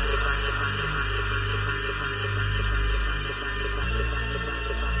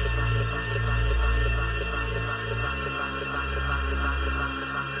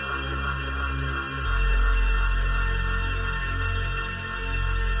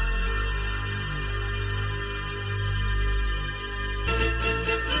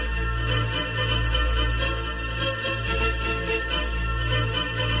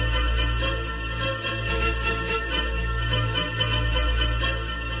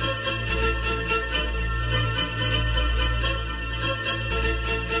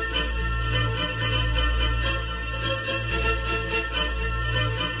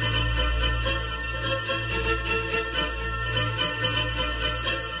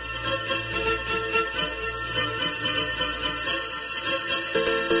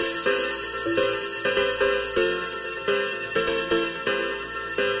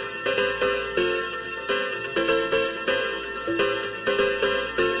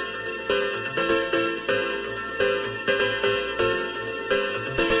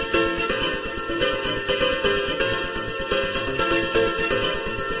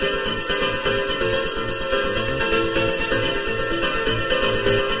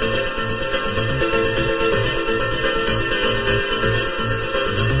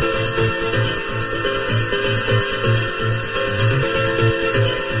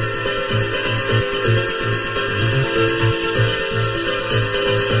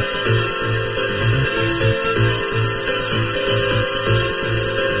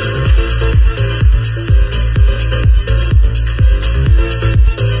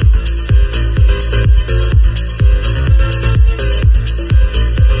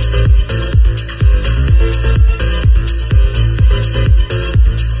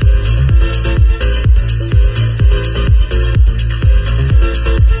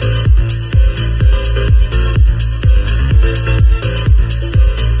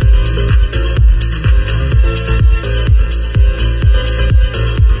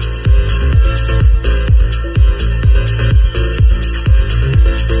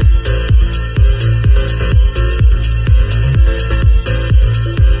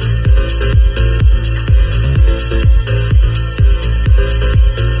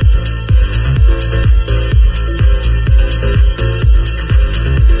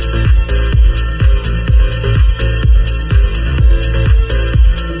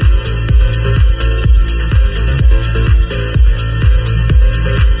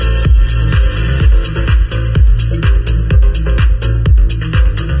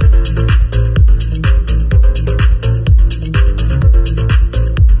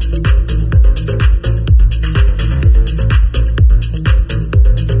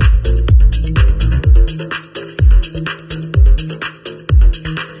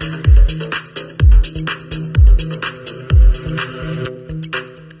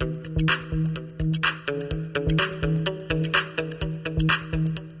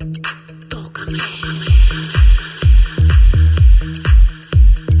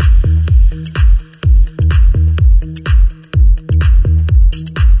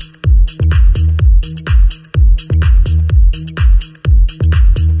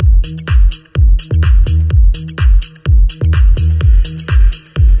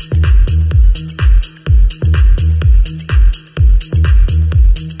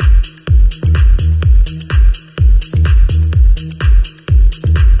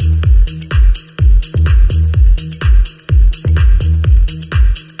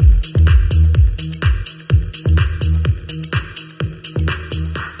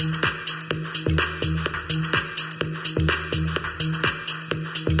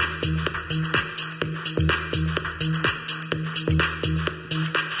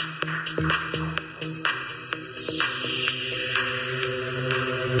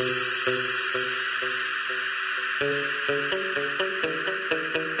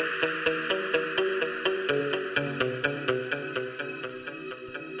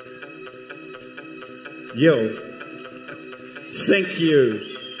 Yo, Thank you.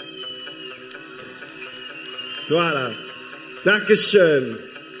 Voilà. Dankeschön.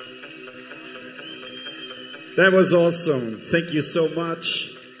 That was awesome. Thank you so much.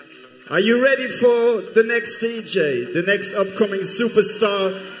 Are you ready for the next DJ, the next upcoming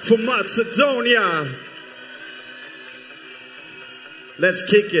superstar from Macedonia? Let's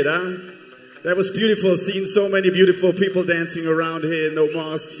kick it, huh? That was beautiful, seeing so many beautiful people dancing around here. No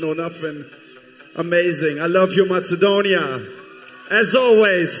masks, no nothing. Amazing. I love you, Macedonia. As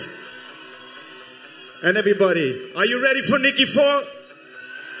always. And everybody, are you ready for Nikki 4?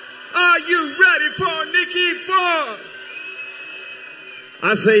 Are you ready for Nikki 4?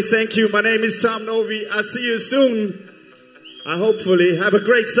 I say thank you. My name is Tom Novy. I'll see you soon. I hopefully have a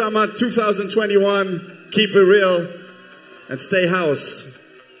great summer 2021. Keep it real and stay house.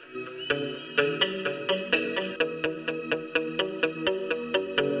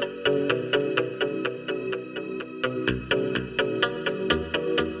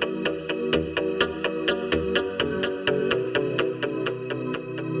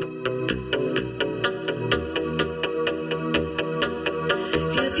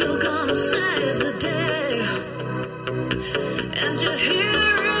 Save the day, and you're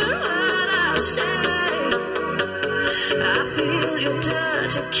hearing what I say. I feel your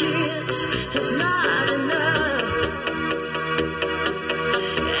touch, your kiss is not enough.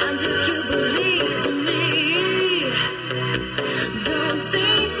 And if you believe in me, don't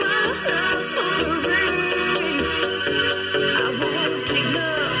think my love's for free. I won't take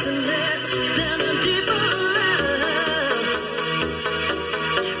nothing less than a deeper love.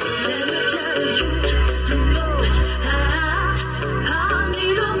 Let me tell you, I know I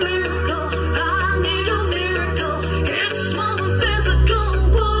need a miracle. I need a miracle. It's small and physical.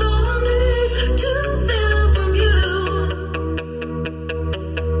 What I need to feel from you.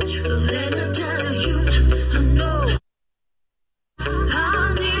 Let me tell you, I know I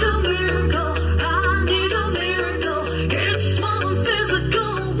need a miracle. I need a miracle. It's small and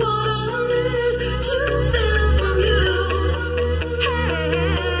physical. What I need to feel from you.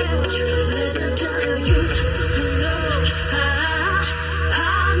 Let me tell you, no, I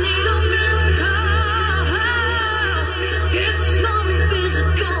need a miracle. It's not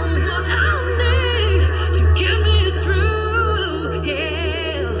physical, what I need to get me through.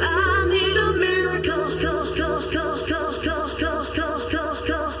 Yeah, I need a miracle.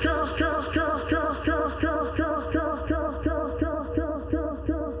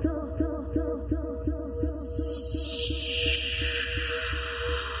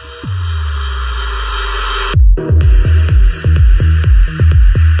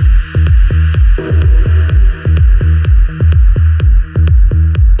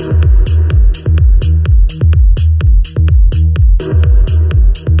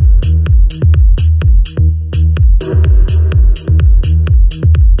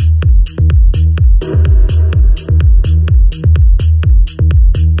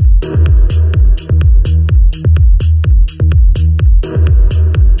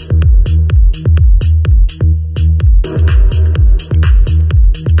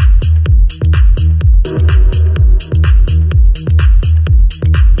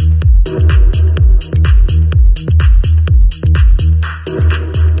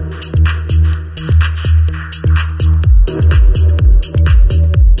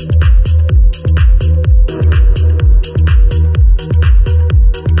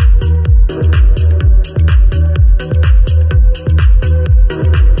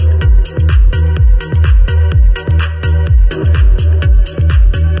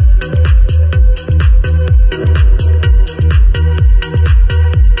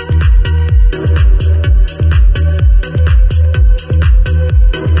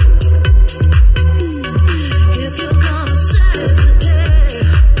 If you're gonna save the day,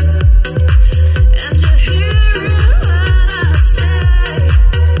 and you're hearing what I say,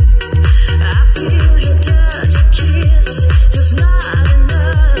 I feel your touch, your kiss is not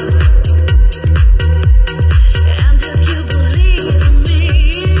enough. And if you believe in me,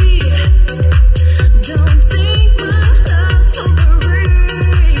 don't think my love's for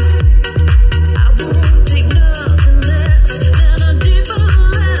free. I won't take nothing less than a deeper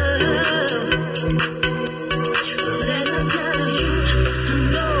love. Let me tell you, I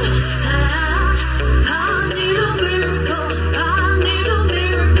know I need a miracle. I need a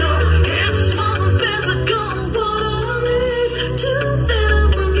miracle. It's small and physical. What I need to feel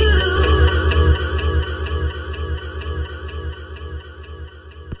from you.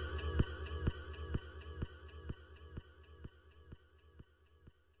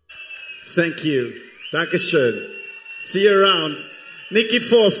 Thank you. Dankeschön. See you around. Nikki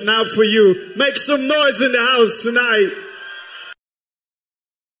 4th, now for you. Make some noise in the house tonight.